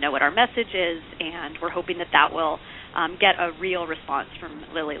letting them know what our message is, and we're hoping that will get a real response from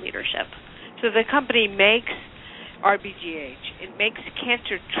Lilly leadership. So the company makes RBGH. It makes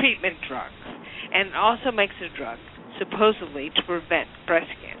cancer treatment drugs, and also makes a drug, supposedly, to prevent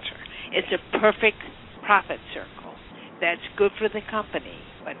breast cancer. It's a perfect profit circle. That's good for the company,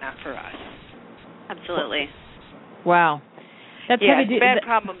 but not for us. Absolutely. Wow. That's heavy. Bad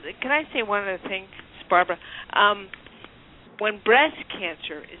problem. Can I say one other thing, Barbara? When breast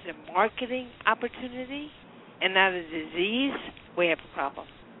cancer is a marketing opportunity and not a disease, we have a problem.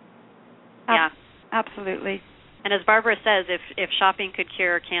 Yeah. Absolutely. And as Barbara says, if shopping could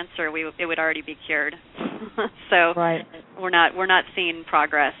cure cancer, it would already be cured. So right. we're not seeing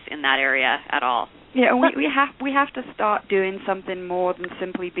progress in that area at all. Yeah, we have to start doing something more than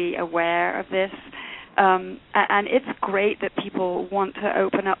simply be aware of this. And it's great that people want to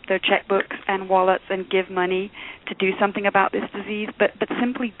open up their checkbooks and wallets and give money to do something about this disease, but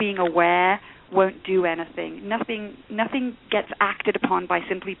simply being aware won't do anything. Nothing gets acted upon by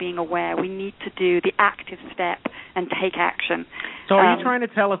simply being aware. We need to do the active step and take action. So are you trying to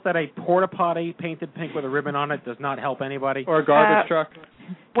tell us that a porta potty painted pink with a ribbon on it does not help anybody? Or a garbage truck?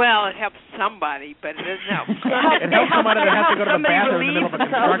 Well, it helps somebody, but it doesn't help. It helps somebody that has to go to the bathroom in the middle of a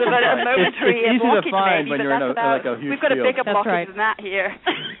construction site. It's easy to find when you're in a huge We've got a bigger That's blockage right. than that here.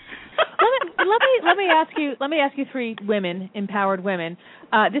 Let me ask you three women, empowered women.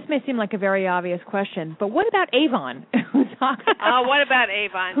 This may seem like a very obvious question, but what about Avon? What about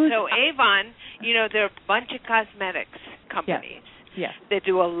Avon? So Avon, they're a bunch of cosmetics companies. Yes. They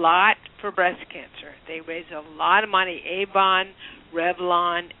do a lot for breast cancer. They raise a lot of money. Avon,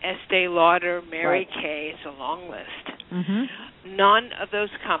 Revlon, Estee Lauder, Mary Kay. It's a long list. Mm-hmm. None of those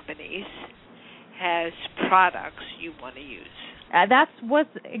companies has products you want to use. That was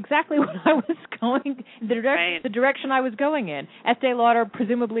exactly what I was going, the direction I was going in. Estee Lauder,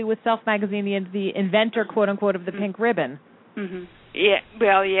 presumably with Self Magazine, the inventor, quote unquote, of the pink ribbon. Mm-hmm. Yeah,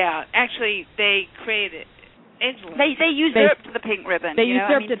 well, yeah. Actually, they created. They usurped the pink ribbon. They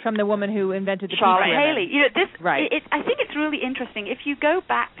usurped it from the woman who invented the Charlotte pink ribbon. Haley. I think it's really interesting. If you go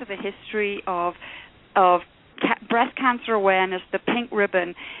back to the history of breast cancer awareness, the pink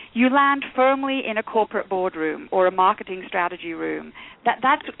ribbon, you land firmly in a corporate boardroom or a marketing strategy room.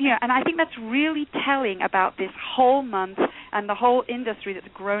 That's and I think that's really telling about this whole month and the whole industry that's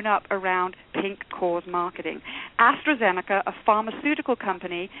grown up around pink cause marketing. AstraZeneca, a pharmaceutical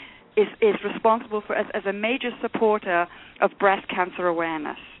company, is responsible for as a major supporter of breast cancer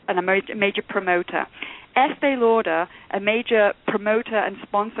awareness and a major promoter. Estee Lauder, a major promoter and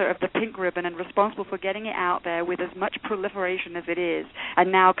sponsor of the pink ribbon and responsible for getting it out there with as much proliferation as it is,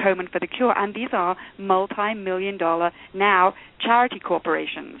 and now Komen for the Cure. And these are multi-million-dollar now charity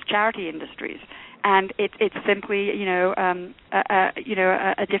corporations, charity industries, and it's simply a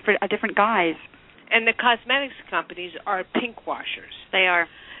different guise. And the cosmetics companies are pink washers. They are,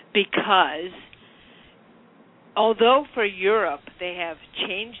 because although for Europe they have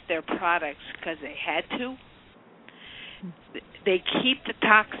changed their products because they had to, they keep the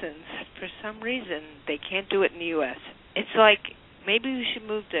toxins. For some reason, they can't do it in the U.S. It's like, maybe we should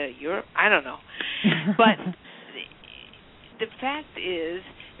move to Europe. I don't know. But the fact is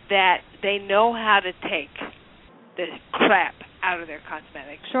that they know how to take the crap out of their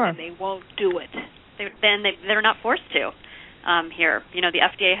cosmetics, and they won't do it. They're not forced to. Here, the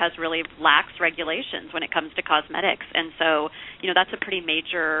FDA has really lax regulations when it comes to cosmetics, and so that's a pretty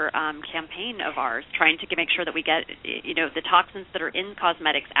major campaign of ours, trying to make sure that we get the toxins that are in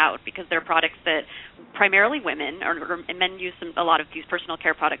cosmetics out, because they're products that primarily women or men use a lot of these personal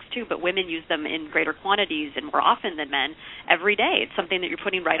care products too, but women use them in greater quantities and more often than men every day. It's something that you're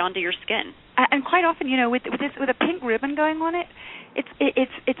putting right onto your skin, and quite often, with a pink ribbon going on it.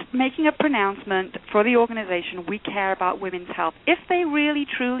 It's making a pronouncement for the organization. We care about women's health. If they really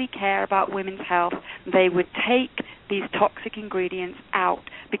truly care about women's health, they would take these toxic ingredients out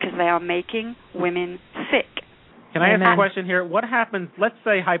because they are making women sick. Can I ask a question here? What happens, let's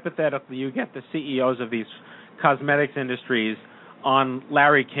say hypothetically you get the CEOs of these cosmetics industries on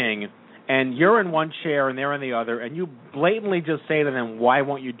Larry King, and you're in one chair and they're in the other, and you blatantly just say to them, why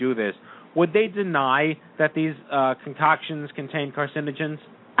won't you do this? Would they deny that these concoctions contain carcinogens?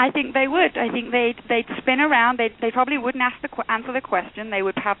 I think they would. I think they'd spin around. They probably wouldn't answer the question. They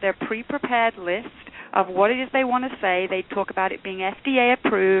would have their pre-prepared list of what it is they want to say. They'd talk about it being FDA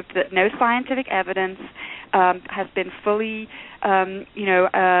approved, that no scientific evidence has been fully, fully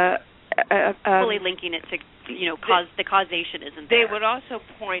linking it to, the causation isn't there. They would also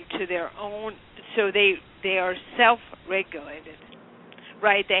point to their own, so they are self-regulated.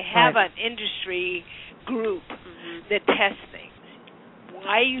 Right, they have an industry group that tests things.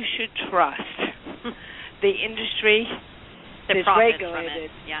 Why you should trust the industry that's regulated?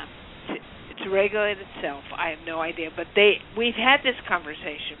 To regulate itself, I have no idea. But we've had this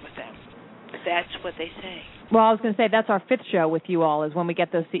conversation with them. That's what they say. Well, I was going to say that's our fifth show with you all, is when we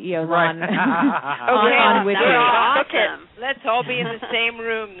get those CEOs on. on with you. Awesome. Let's all be in the same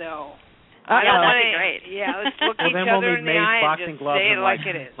room, though. That'd be great. Yeah, let's look each other in the eye and just say it like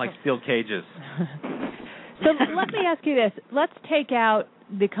it is. Like steel cages. So let me ask you this. Let's take out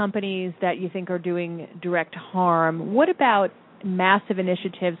the companies that you think are doing direct harm. What about massive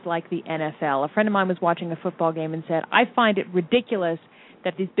initiatives like the NFL? A friend of mine was watching a football game and said, I find it ridiculous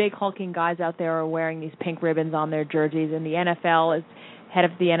that these big hulking guys out there are wearing these pink ribbons on their jerseys, and the NFL is head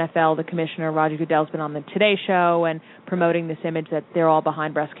of the NFL, the commissioner, Roger Goodell's been on the Today Show and promoting this image that they're all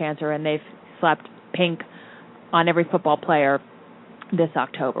behind breast cancer, and they've slapped pink on every football player this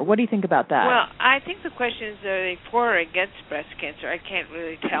October. What do you think about that? Well, I think the question is, are they for or against breast cancer? I can't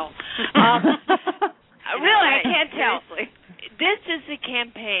really tell. Really, I can't tell. Seriously. This is a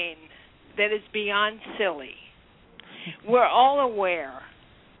campaign that is beyond silly. We're all aware.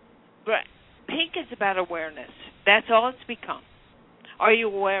 But pink is about awareness. That's all it's become. Are you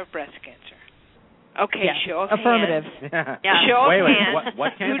aware of breast cancer? Okay, show of affirmative. Hands. Show of hands.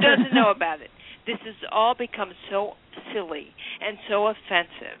 What cancer? Who doesn't know about it? This has all become so silly and so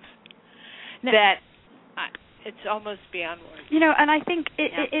offensive that it's almost beyond words. And I think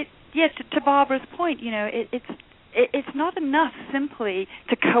to Barbara's point, it's not enough simply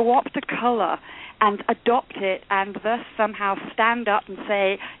to co-opt a color and adopt it and thus somehow stand up and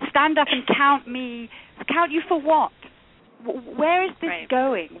count me. Count you for what? Where is this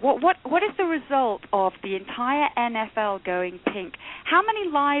going? What is the result of the entire NFL going pink? How many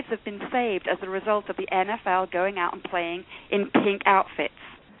lives have been saved as a result of the NFL going out and playing in pink outfits?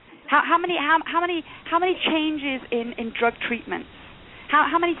 How many changes in drug treatments?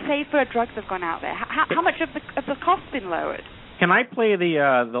 How many safer drugs have gone out there? How much of the cost been lowered? Can I play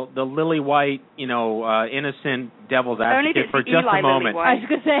the lily white, innocent devil's advocate for just a moment? I was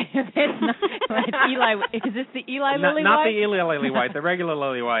going to say, if it's not Eli, is this the Eli lily white? Not the Eli lily white, the regular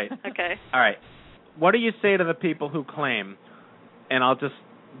lily white. Okay. All right. what do you say to the people who claim, and I'm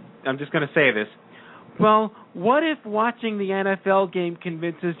just going to say this, well, what if watching the NFL game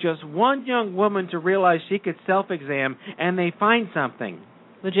convinces just one young woman to realize she could self-exam and they find something?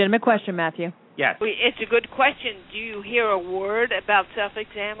 Legitimate question, Matthew. Yes. It's a good question. Do you hear a word about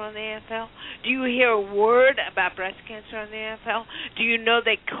self-exam on the NFL? Do you hear a word about breast cancer on the NFL? Do you know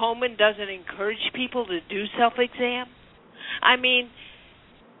that Komen doesn't encourage people to do self-exam? I mean,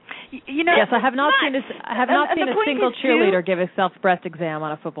 yes, I have not seen a single cheerleader give a self-breast exam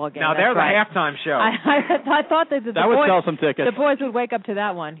on a football game. Now, they're the halftime show. I thought that the would boys, sell some tickets. The boys would wake up to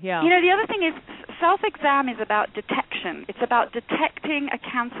that one, yeah. The other thing is self-exam is about detection. It's about detecting a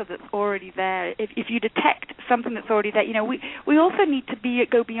cancer that's already there. If you detect something that's already there, we also need to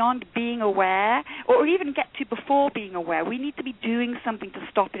go beyond being aware or even get to before being aware. We need to be doing something to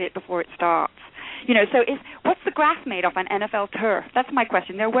stop it before it starts. So what's the grass made of? An NFL turf? That's my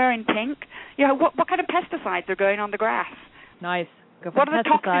question. They're wearing pink. What kind of pesticides are going on the grass? Nice. Go for what are the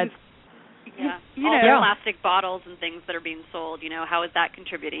pesticides. toxins? Yeah. All the plastic bottles and things that are being sold, how is that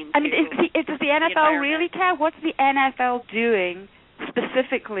contributing to does the NFL really care? What's the NFL doing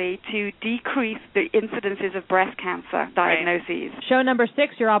specifically to decrease the incidences of breast cancer diagnoses? Right. Show number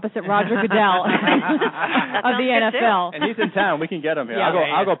 6, you're opposite Roger Goodell of the NFL. And he's in town. We can get him here.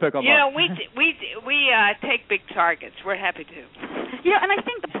 Yeah. I'll go pick him up. We take big targets. We're happy to. And I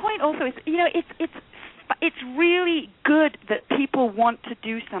think the point also is, it's really good that people want to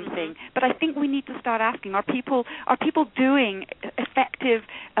do something, but I think we need to start asking: Are people doing effective,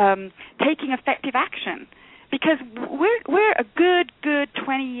 taking effective action? Because we're a good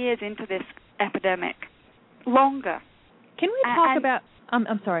 20 years into this epidemic, longer. Can we talk about?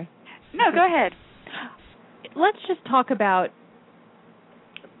 I'm sorry. No, go ahead. Let's just talk about.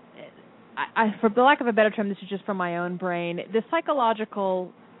 For the lack of a better term, this is just from my own brain. The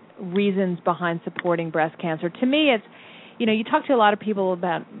psychological reasons behind supporting breast cancer. To me, it's, you talk to a lot of people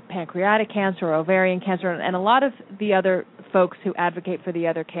about pancreatic cancer or ovarian cancer, and a lot of the other folks who advocate for the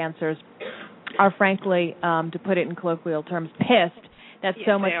other cancers are frankly, to put it in colloquial terms, pissed that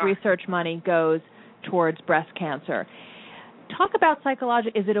so much research money goes towards breast cancer. Talk about psychology.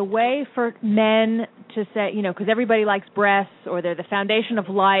 Is it a way for men to say, because everybody likes breasts, or they're the foundation of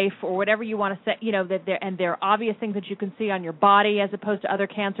life, or whatever you want to say, that they're obvious things that you can see on your body as opposed to other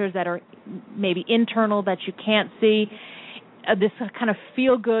cancers that are maybe internal that you can't see. This kind of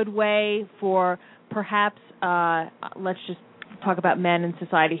feel-good way for perhaps, let's just talk about men in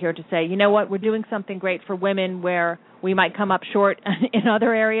society here to say, we're doing something great for women where we might come up short in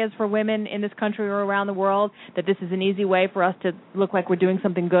other areas for women in this country or around the world, that this is an easy way for us to look like we're doing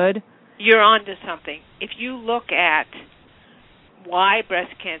something good? You're on to something. If you look at why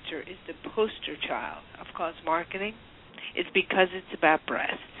breast cancer is the poster child of cause marketing, it's because it's about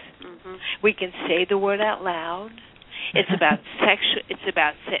breasts. Mm-hmm. We can say the word out loud. It's about It's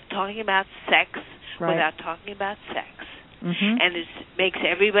about talking about sex without talking about sex. Mm-hmm. And it makes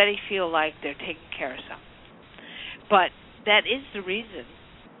everybody feel like they're taking care of something. But that is the reason.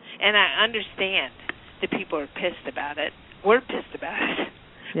 And I understand that people are pissed about it. We're pissed about it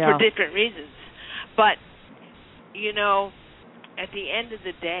for different reasons. But, at the end of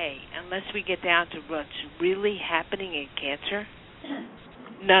the day, unless we get down to what's really happening in cancer,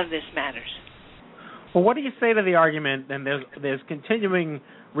 none of this matters. Well, what do you say to the argument, and there's continuing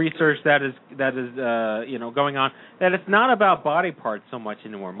research that is going on, that it's not about body parts so much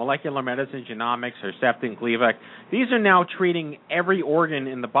anymore. Molecular medicine, genomics, Herceptin, Gleevec, these are now treating every organ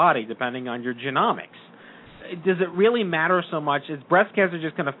in the body depending on your genomics. Does it really matter so much? Is breast cancer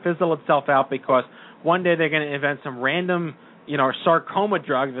just going to fizzle itself out because one day they're going to invent some random, sarcoma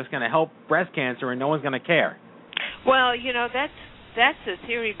drug that's going to help breast cancer and no one's going to care? Well, that's the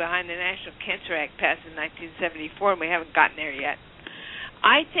theory behind the National Cancer Act passed in 1974, and we haven't gotten there yet.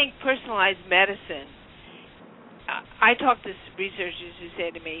 I think personalized medicine, I talk to researchers who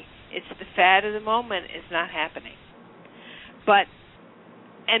say to me, it's the fad of the moment, it's not happening. But,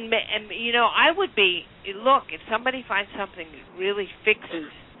 I would be, look, if somebody finds something that really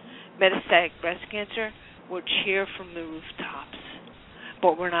fixes metastatic breast cancer, we'll cheer from the rooftops.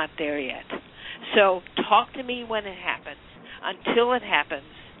 But we're not there yet. So talk to me when it happens. Until it happens,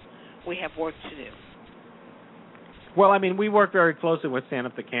 we have work to do. Well, we work very closely with Stand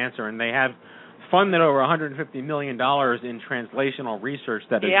Up to Cancer, and they have funded over $150 million in translational research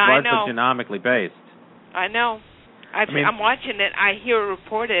that is largely genomically based. I know. I'm watching it. I hear it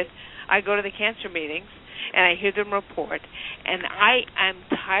reported. I go to the cancer meetings, and I hear them report. And I'm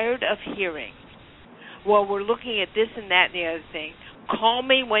tired of hearing, well, we're looking at this and that and the other thing. Call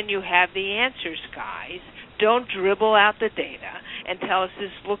me when you have the answers, guys. Don't dribble out the data and tell us this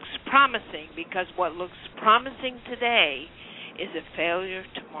looks promising, because what looks promising today is a failure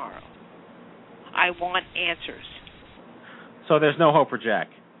tomorrow. I want answers. So there's no hope for Jack.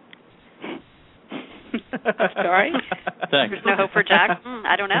 Sorry? Thanks. There's no hope for Jack?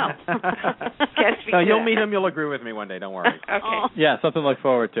 I don't know. So you'll meet him, you'll agree with me one day, don't worry. Okay. Yeah, something to look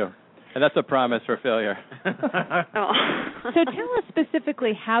forward to. And that's a promise for failure. So tell us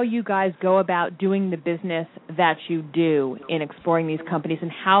specifically how you guys go about doing the business that you do in exploring these companies,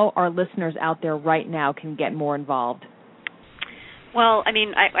 and how our listeners out there right now can get more involved. Well, I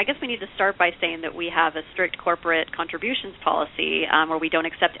mean, I guess we need to start by saying that we have a strict corporate contributions policy where we don't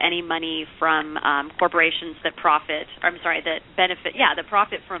accept any money from corporations that benefit, that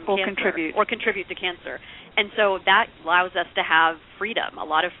profit from cancer or contribute to cancer. And so that allows us to have freedom, a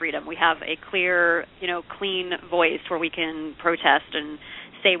lot of freedom. We have a clear, clean voice where we can protest and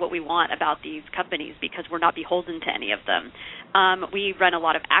say what we want about these companies because we're not beholden to any of them. We run a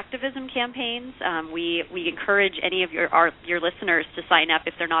lot of activism campaigns. We encourage any of your listeners to sign up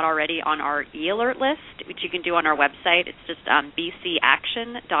if they're not already on our e-alert list, which you can do on our website. It's just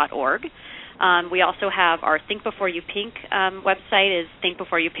bcaction.org. We also have our Think Before You Pink website is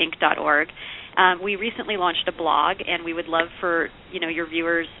thinkbeforeyoupink.org. We recently launched a blog, and we would love for your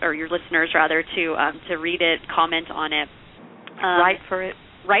viewers or your listeners rather to read it, comment on it, write for it.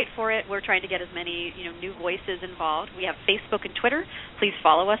 Write for it. We're trying to get as many new voices involved. We have Facebook and Twitter. Please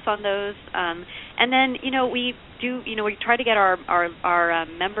follow us on those. And then we try to get our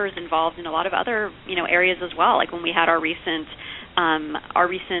members involved in a lot of other areas as well. Like when we had our recent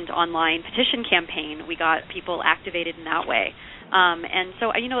online petition campaign, we got people activated in that way. And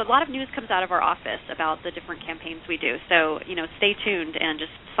so, a lot of news comes out of our office about the different campaigns we do. So, stay tuned and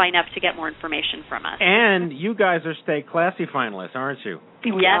just sign up to get more information from us. And you guys are Stay Classy finalists, aren't you?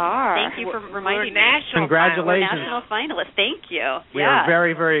 We are. Thank you for reminding me. National Congratulations. We're national finalists. Thank you. We are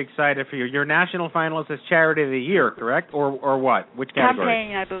very, very excited for you. You're national finalist as Charity of the Year, correct? Or what? Which category?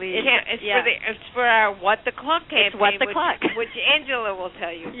 Campaign, I believe. It's for our What the Cluck campaign. It's What the Cluck. Which Angela will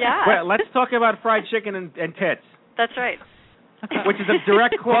tell you. Yeah. Well, let's talk about fried chicken and tits. That's right. Which is a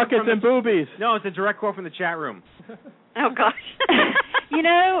direct quote Buckets and boobies. No, it's a direct quote from the chat room. Oh, gosh.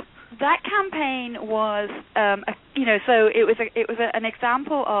 That campaign was, so it was an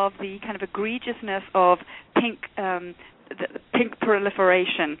example of the kind of egregiousness of pink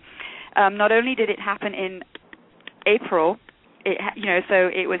proliferation. Not only did it happen in April, so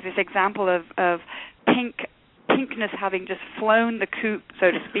it was this example of pinkness having just flown the coop,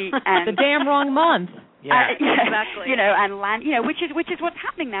 so to speak, and the damn wrong month. Yeah, exactly. And land, which is what's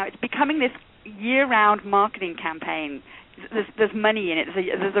happening now. It's becoming this year-round marketing campaign. There's money in it.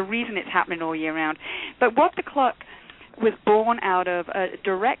 There's a reason it's happening all year round. But What the Cluck was born out of a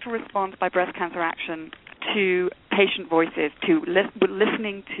direct response by Breast Cancer Action to patient voices, to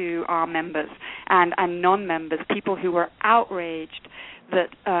listening to our members and non-members, people who were outraged that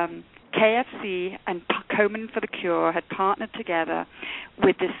KFC and Komen for the Cure had partnered together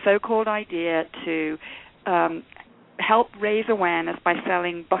with this so-called idea to help raise awareness by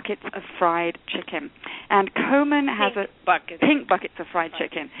selling buckets of fried chicken. And Komen has pink buckets of fried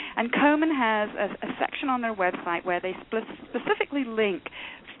chicken. And Komen has a section on their website where they specifically link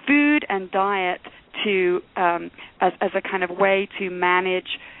food and diet to as a kind of way to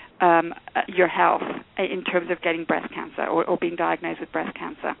manage your health in terms of getting breast cancer or being diagnosed with breast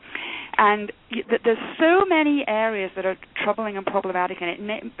cancer. And there's so many areas that are troubling and problematic in it,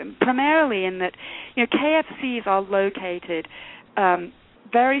 primarily in that KFCs are located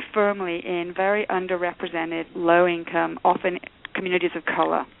very firmly in very underrepresented, low-income, often communities of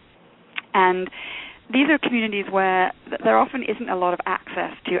color. And these are communities where there often isn't a lot of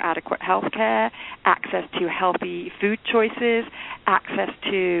access to adequate health care, access to healthy food choices, access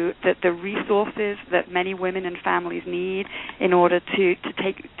to the resources that many women and families need in order to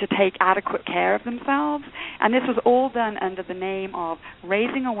take adequate care of themselves. And this was all done under the name of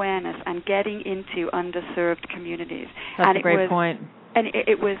raising awareness and getting into underserved communities. That's a great point. And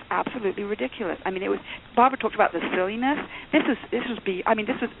it was absolutely ridiculous. I mean, Barbara talked about the silliness. This was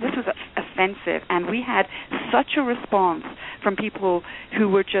offensive, and we had such a response from people who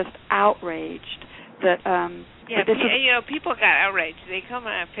were just outraged that. People got outraged. They come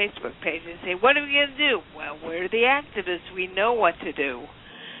on our Facebook page and say, "What are we going to do?" Well, we're the activists. We know what to do.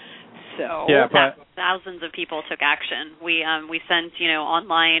 So thousands of people took action. We sent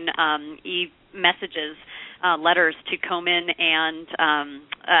online e-messages. Letters to Komen and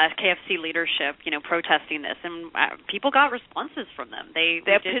KFC leadership, protesting this, and people got responses from them.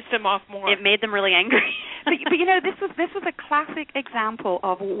 That pissed them off more. It made them really angry. but this was a classic example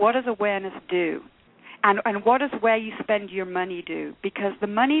of what does awareness do. And what does where you spend your money do? Because the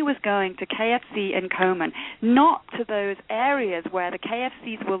money was going to KFC and Komen, not to those areas where the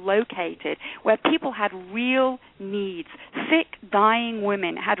KFCs were located, where people had real needs. Sick, dying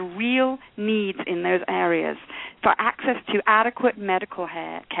women had real needs in those areas for access to adequate medical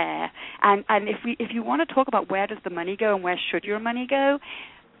care. And if you want to talk about where does the money go and where should your money go,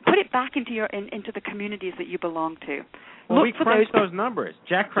 put it back into the communities that you belong to. Well, we crunched those numbers.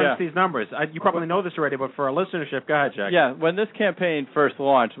 Jack crunched these numbers. You probably know this already, but for our listenership, go ahead, Jack. Yeah, when this campaign first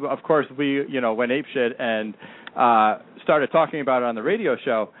launched, of course, we went apeshit and started talking about it on the radio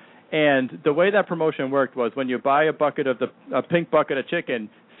show. And the way that promotion worked was when you buy a pink bucket of chicken,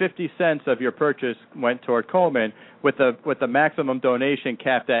 50 cents of your purchase went toward Komen, with the maximum donation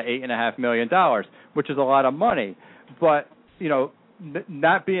capped at $8.5 million, which is a lot of money. But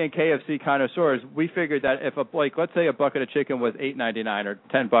not being KFC connoisseurs, we figured that if let's say a bucket of chicken was $8.99 or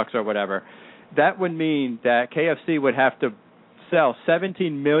 $10 or whatever, that would mean that KFC would have to sell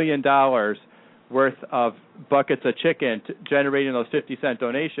 $17 million worth of buckets of chicken, generating those 50-cent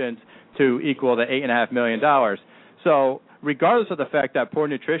donations to equal the $8.5 million. So regardless of the fact that poor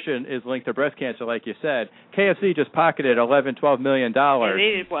nutrition is linked to breast cancer, like you said, KFC just pocketed $11-12 million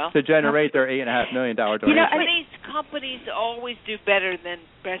to generate their $8.5 million donation. Companies always do better than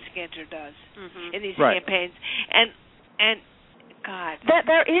breast cancer does in these right. campaigns, and God,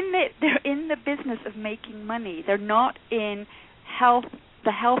 they're in the business of making money. They're not in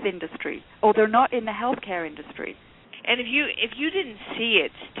the health industry, or they're not in the healthcare industry. And if you didn't see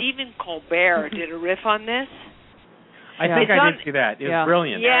it, Stephen Colbert did a riff on this. I think I did see that. It was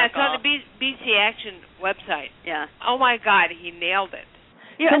brilliant. Yeah, it's on the BC Action website. Yeah. Oh my God, he nailed it.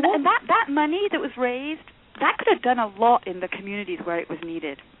 Yeah, and that money that was raised, that could have done a lot in the communities where it was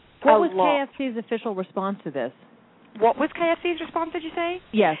needed. What was KFC's official response to this? What was KFC's response, did you say?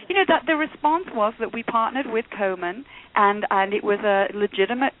 Yes. That the response was that we partnered with Komen, and it was a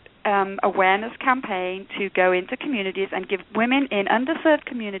legitimate awareness campaign to go into communities and give women in underserved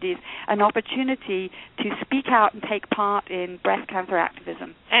communities an opportunity to speak out and take part in breast cancer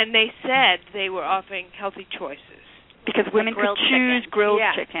activism. And they said they were offering healthy choices. Because women could choose grilled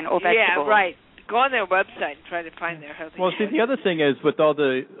chicken or vegetables. Yeah, right. Go on their website and try to find their healthy choices. Well, see, the other thing is with all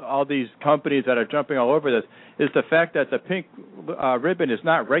these companies that are jumping all over this is the fact that the pink ribbon is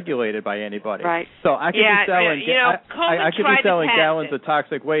not regulated by anybody. Right. So I could be selling gallons of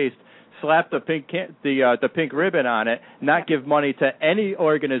toxic waste, slap the pink ribbon on it, not give money to any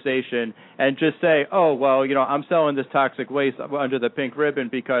organization, and just say, oh, well, I'm selling this toxic waste under the pink ribbon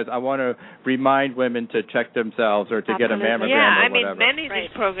because I want to remind women to check themselves or to get a mammogram or whatever. Many of these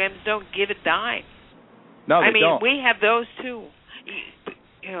programs don't give a dime. No, they don't. We have those too.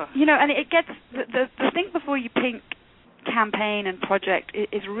 And it gets the think before you pink campaign and project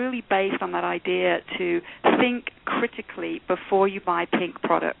is really based on that idea to think critically before you buy pink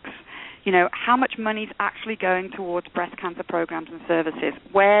products. How much money is actually going towards breast cancer programs and services?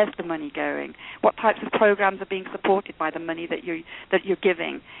 Where's the money going? What types of programs are being supported by the money that you're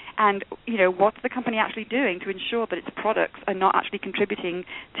giving? And what's the company actually doing to ensure that its products are not actually contributing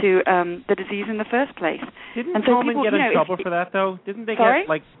to the disease in the first place? Didn't Komen get in trouble for that though? Didn't they sorry?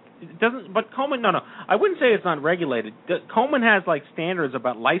 get it doesn't? But Komen, no. I wouldn't say it's not regulated. Komen has standards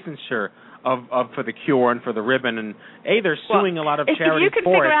about licensure of for the cure and for the ribbon, and they're suing a lot of charities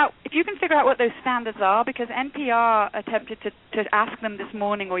for it. If you can figure out what those standards are, because NPR attempted to ask them this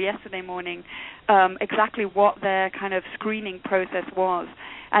morning or yesterday morning exactly what their kind of screening process was,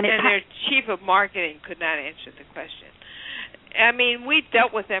 and their chief of marketing could not answer the question. I mean, we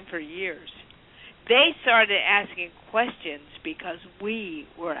dealt with them for years. They started asking questions because we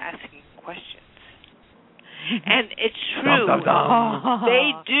were asking questions. And it's true. Dum, dum, dum.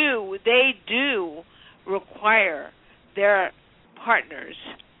 They do require their partners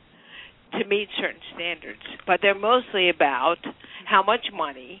to meet certain standards, but they're mostly about how much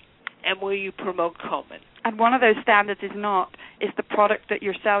money and will you promote Komen. And one of those standards is the product that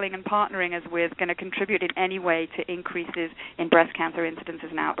you're selling and partnering us with going to contribute in any way to increases in breast cancer incidences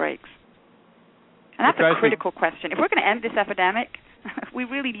and outbreaks? And that's a critical question. If we're going to end this epidemic, we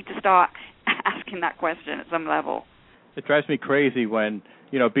really need to start asking that question at some level. It drives me crazy when,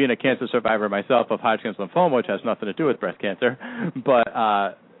 being a cancer survivor myself of Hodgkin's lymphoma, which has nothing to do with breast cancer, but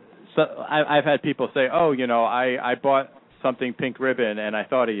I've had people say, oh, I bought something pink ribbon and I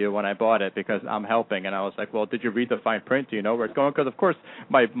thought of you when I bought it because I'm helping. And I was like, well, did you read the fine print? Do you know where it's going? Because, of course,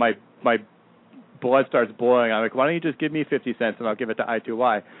 my blood starts boiling. I'm like, why don't you just give me 50 cents and I'll give it to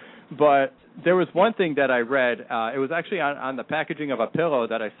I2Y? But there was one thing that I read. It was actually on the packaging of a pillow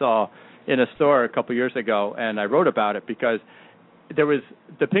that I saw in a store a couple years ago, and I wrote about it because there was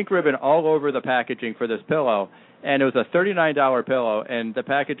the pink ribbon all over the packaging for this pillow, and it was a $39 pillow, and the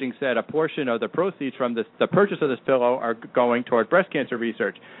packaging said a portion of the proceeds from the purchase of this pillow are going toward breast cancer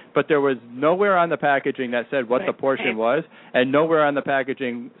research. But there was nowhere on the packaging that said what the portion was, and nowhere on the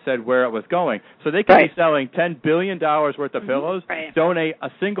packaging said where it was going. So they could be selling $10 billion worth of pillows, donate a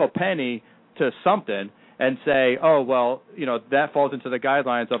single penny to something, and say, oh, well, that falls into the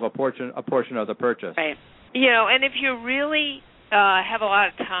guidelines of a portion of the purchase. Right. And if you really have a lot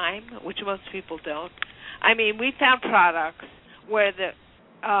of time, which most people don't, I mean, we found products where the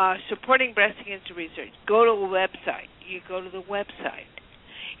supporting breast cancer research, go to a website. You go to the website.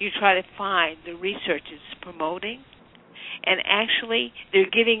 You try to find the research it's promoting, and actually they're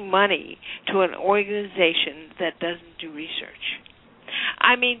giving money to an organization that doesn't do research.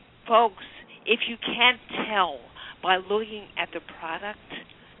 I mean, folks, if you can't tell by looking at the product,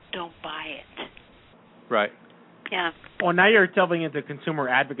 don't buy it. Right. Yeah. Well, now you're delving into consumer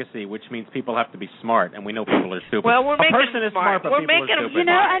advocacy, which means people have to be smart, and we know people are stupid. Well, we're making a person them is smart, but we're people making are them stupid.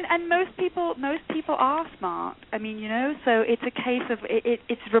 And most people are smart. I mean, so it's a case of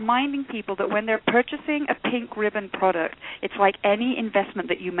it's reminding people that when they're purchasing a pink ribbon product, it's like any investment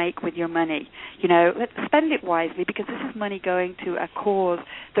that you make with your money. Let's spend it wisely, because this is money going to a cause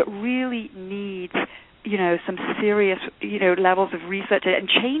that really needs some serious, levels of research and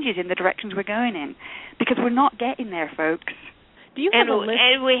changes in the directions we're going in, because we're not getting there, folks. Do you have a list?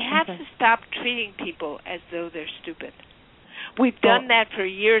 And we have to stop treating people as though they're stupid. We've done that for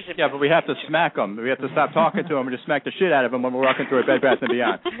years. Yeah, but we have to smack them. We have to stop talking to them and just smack the shit out of them when we're walking through a Bed Bath &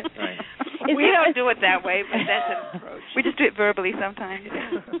 Beyond. Right. We don't do it that way, but that's an approach. We just do it verbally sometimes.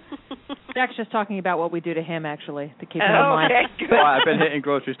 Jack's just talking about what we do to him, actually, to keep him in line. Well, I've been hitting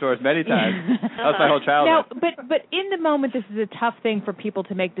grocery stores many times. That was my whole childhood. Now, but in the moment, this is a tough thing for people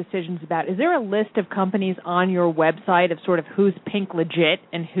to make decisions about. Is there a list of companies on your website of sort of who's pink legit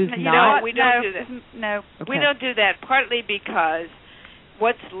and who's not? No, we don't do that. No. Okay. We don't do that, partly because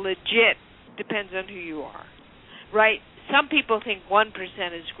what's legit depends on who you are, right? Some people think 1%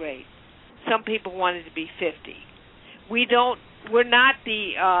 is great. Some people want it to be 50. We're not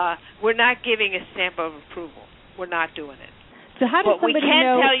giving a stamp of approval. We're not doing it. So how does somebody know? But we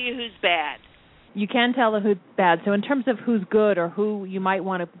can tell you who's bad. You can tell who's bad. So in terms of who's good or who you might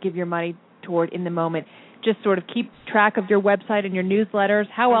want to give your money toward in the moment, just sort of keep track of your website and your newsletters.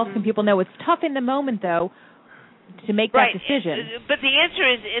 How else can people know? It's tough in the moment, though, to make that decision. But the answer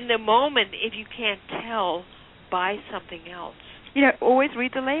is, in the moment, if you can't tell, buy something else. Always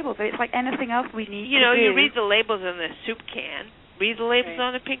read the labels. It's like anything else we need to do. You read the labels on the soup can. Read the labels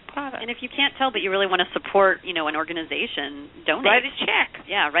on the pink product. And if you can't tell, but you really want to support, an organization, donate. Write a check.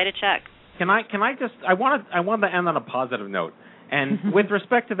 Yeah, write a check. Can I just? I want to end on a positive note. And with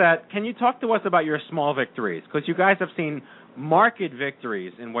respect to that, can you talk to us about your small victories? Because you guys have seen market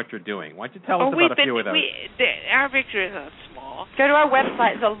victories in what you're doing. Why don't you tell us about a few of those? Our victories are small. Go to our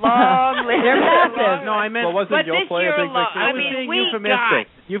website. It's a long list. They're massive. No, I meant. Well, wasn't Yoplait a big victory? I was being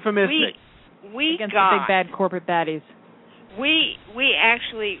euphemistic. We against got the big bad corporate baddies. We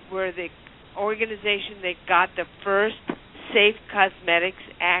actually were the organization that got the first Safe Cosmetics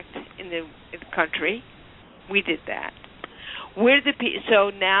Act in the country. We did that. So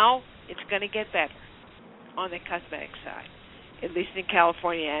now it's going to get better on the cosmetic side, at least in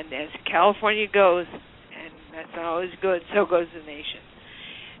California. And as California goes, and that's not always good, so goes the nation.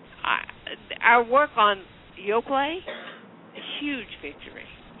 Our work on Yoplait, huge victory.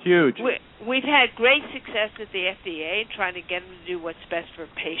 Huge. We've had great success at the FDA trying to get them to do what's best for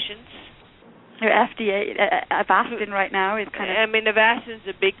patients. FDA, Avastin right now is kind of... I mean, Avastin's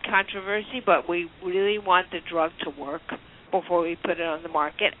a big controversy, but we really want the drug to work before we put it on the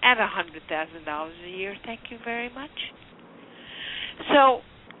market at $100,000 a year. Thank you very much. So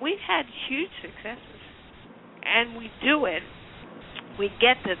we've had huge successes, and we do it. We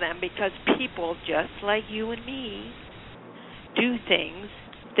get to them because people just like you and me do things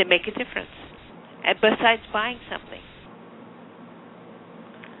that make a difference, and besides buying something.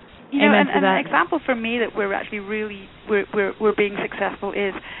 And an example for me that we're actually really we're being successful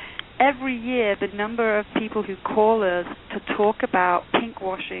is every year the number of people who call us to talk about pink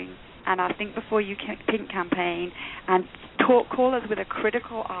washing and our Think Before You Pink campaign and call us with a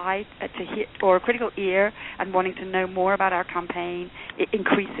critical eye to hit or a critical ear and wanting to know more about our campaign, it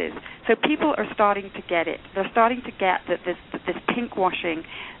increases. So people are starting to get it. They're starting to get that this pink washing,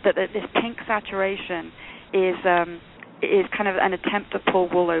 that this pink saturation is kind of an attempt to pull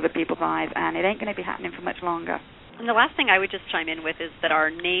wool over people's eyes, and it ain't going to be happening for much longer. And the last thing I would just chime in with is that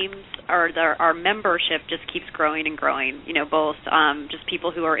our names, our membership just keeps growing and growing. You know, both just people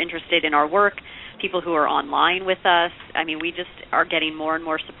who are interested in our work, people who are online with us. I mean, we just are getting more and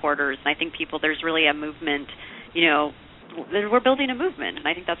more supporters. And I think there's really a movement, you know, we're building a movement, and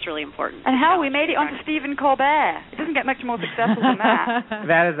I think that's really important. And how we made it onto Stephen Colbert. It doesn't get much more successful than that.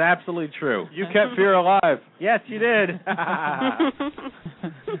 That is absolutely true. You kept fear alive. Yes, you did.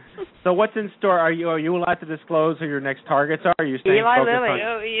 So what's in store? Are you allowed to disclose who your next targets are? Are you staying Eli focused Lilly.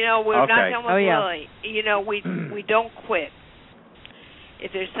 on... You know, we're not done with yeah. Lilly. You know, we don't quit.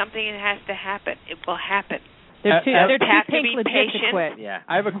 If there's something that has to happen, it will happen. They're too have to pink be legit patient. to quit. Yeah.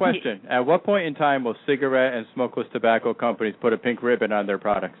 I have a question. At what point in time will cigarette and smokeless tobacco companies put a pink ribbon on their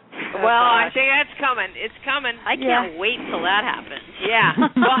products? Well, I think that's coming. It's coming. I can't wait till that happens. Yeah.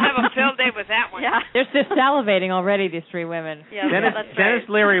 We'll have a field day with that one. Yeah. They're just salivating already, these three women. Yeah, that's Dennis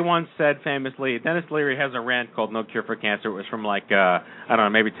Leary once said famously, Dennis Leary has a rant called No Cure for Cancer. It was from like, I don't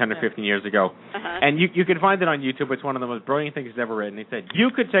know, maybe 10 or 15 years ago. Uh-huh. And you can find it on YouTube. It's one of the most brilliant things he's ever written. He said, you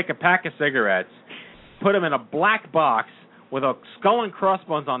could take a pack of cigarettes, put them in a black box with a skull and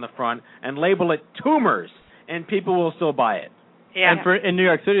crossbones on the front, and label it tumors, and people will still buy it. Yeah. And in New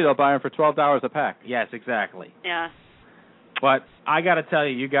York City, they'll buy them for $12 a pack. Yes, exactly. Yeah. But I got to tell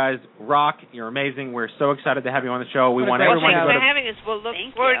you, you guys rock. You're amazing. We're so excited to have you on the show. We want Well, everyone thanks to go for to... having us. We'll look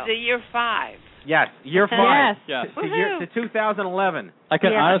forward to year 5. Yes, year 5. Yes. To 2011. I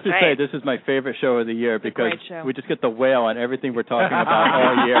can honestly say right. this is my favorite show of the year because great show. we just get the whale on everything we're talking about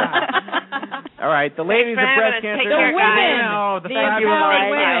all year. All right, the ladies of breast cancer. The women. Oh, the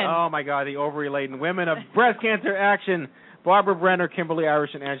empowered women. Oh my God, the ovary-laden women of breast cancer action. Barbara Brenner, Kimberly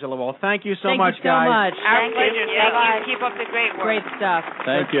Irish, and Angela Wall. Thank you so much, guys. Thank you so much. Our pleasure. Thank you. Keep up the great work. Great stuff.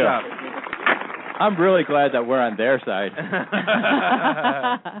 Thank Good you. stuff. I'm really glad that we're on their side.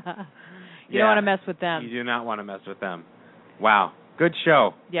 You don't want to mess with them. You do not want to mess with them. Wow, good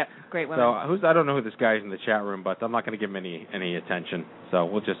show. Yep, great women. So I don't know who this guy is in the chat room, but I'm not going to give him any attention. So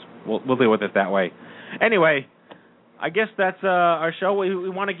we'll deal with it that way. Anyway, I guess that's our show. We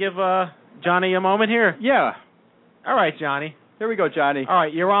want to give Johnny a moment here. Yeah. All right, Johnny. Here we go, Johnny. All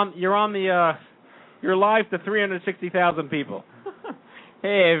right, you're on the you're live to 360,000 people.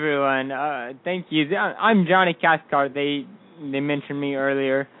 Hey everyone, thank you. I'm Johnny Cathcart. They mentioned me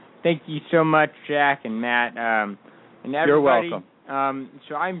earlier. Thank you so much, Jack and Matt, and everybody. You're welcome.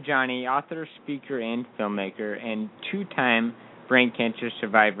 So I'm Johnny, author, speaker, and filmmaker, and 2-time brain cancer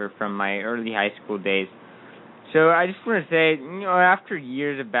survivor from my early high school days. So I just want to say, after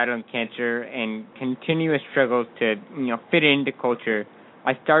years of battling cancer and continuous struggles to, fit into culture,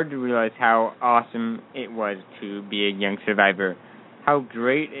 I started to realize how awesome it was to be a young survivor. How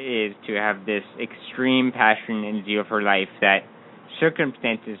great it is to have this extreme passion and zeal for life that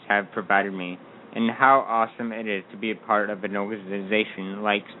circumstances have provided me, and how awesome it is to be a part of an organization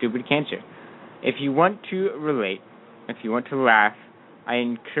like Stupid Cancer. If you want to relate, if you want to laugh, I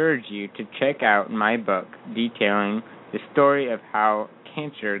encourage you to check out my book detailing the story of how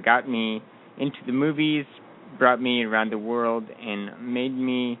cancer got me into the movies, brought me around the world, and made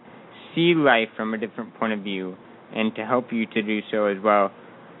me see life from a different point of view, and to help you to do so as well,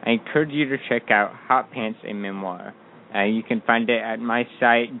 I encourage you to check out Hot Pants, a Memoir. You can find it at my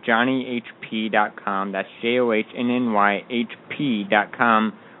site, johnnyhp.com. That's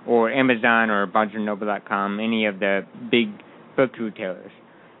JOHNNYHP.com, or Amazon or BarnesandNoble.com, any of the big book retailers.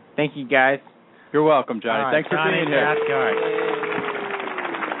 Thank you, guys. You're welcome, Johnny. Right, Thanks for being here.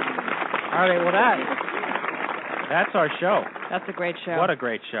 All right, well, that's our show. That's a great show. What a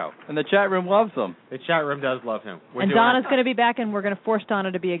great show. And the chat room loves them. The chat room does love him. And Donna's going to be back, and we're going to force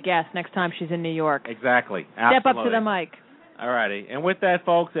Donna to be a guest next time she's in New York. Exactly. Step up to the mic. All righty. And with that,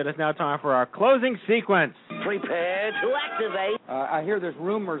 folks, it is now time for our closing sequence. Prepare to activate. I hear there's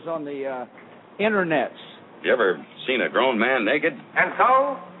rumors on the internets. You ever seen a grown man naked? And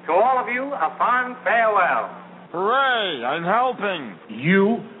so, to all of you, a fond farewell. Hooray, I'm helping.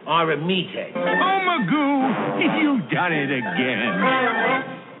 You are a meathead. Oh, Magoo, you've done it again.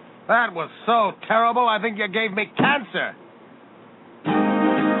 That was so terrible, I think you gave me cancer.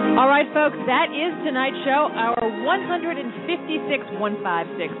 All right, folks, that is tonight's show, our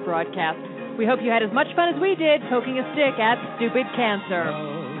 156 broadcast. We hope you had as much fun as we did poking a stick at Stupid Cancer.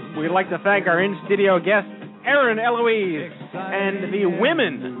 We'd like to thank our in-studio guests, ERIN, ELOISE, and the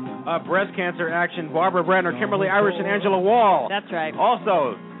women of Breast Cancer Action, Barbara Brenner, Kimberly Irish, and Angela Wall. That's right.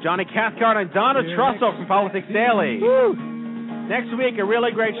 Also, Johnny Cathcart and Donna Trussell from Politics Daily. Woo. Next week, a really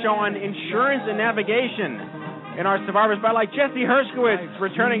great show on insurance and navigation. In our Survivor Spotlight, Jesse Hershkowitz,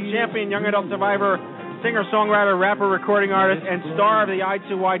 returning champion, young adult survivor, singer-songwriter, rapper, recording artist, and star of the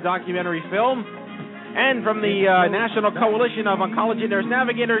I2Y documentary film. And from the National Coalition of Oncology Nurse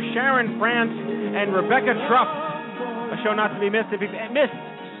Navigators, Sharon France and Rebecca Trupp. A show not to be missed. If you've missed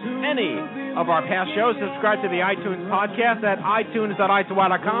any of our past shows, subscribe to the iTunes podcast at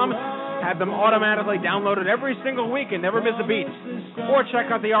itunes.i2y.com. Have them automatically downloaded every single week and never miss a beat. Or check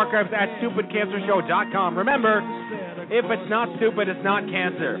out the archives at stupidcancershow.com. Remember, if it's not stupid, it's not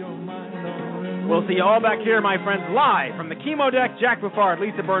cancer. We'll see you all back here, my friends, live from the chemo deck. Jack Buffard,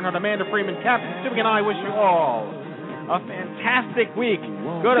 Lisa Bernhardt, Amanda Freeman, Captain Stupid, and I wish you all a fantastic week.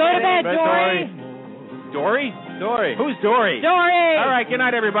 Go to bed, Dory. Dory? Dory. Who's Dory? Dory! All right, good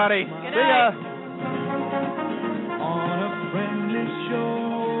night, everybody. Good See night. ya.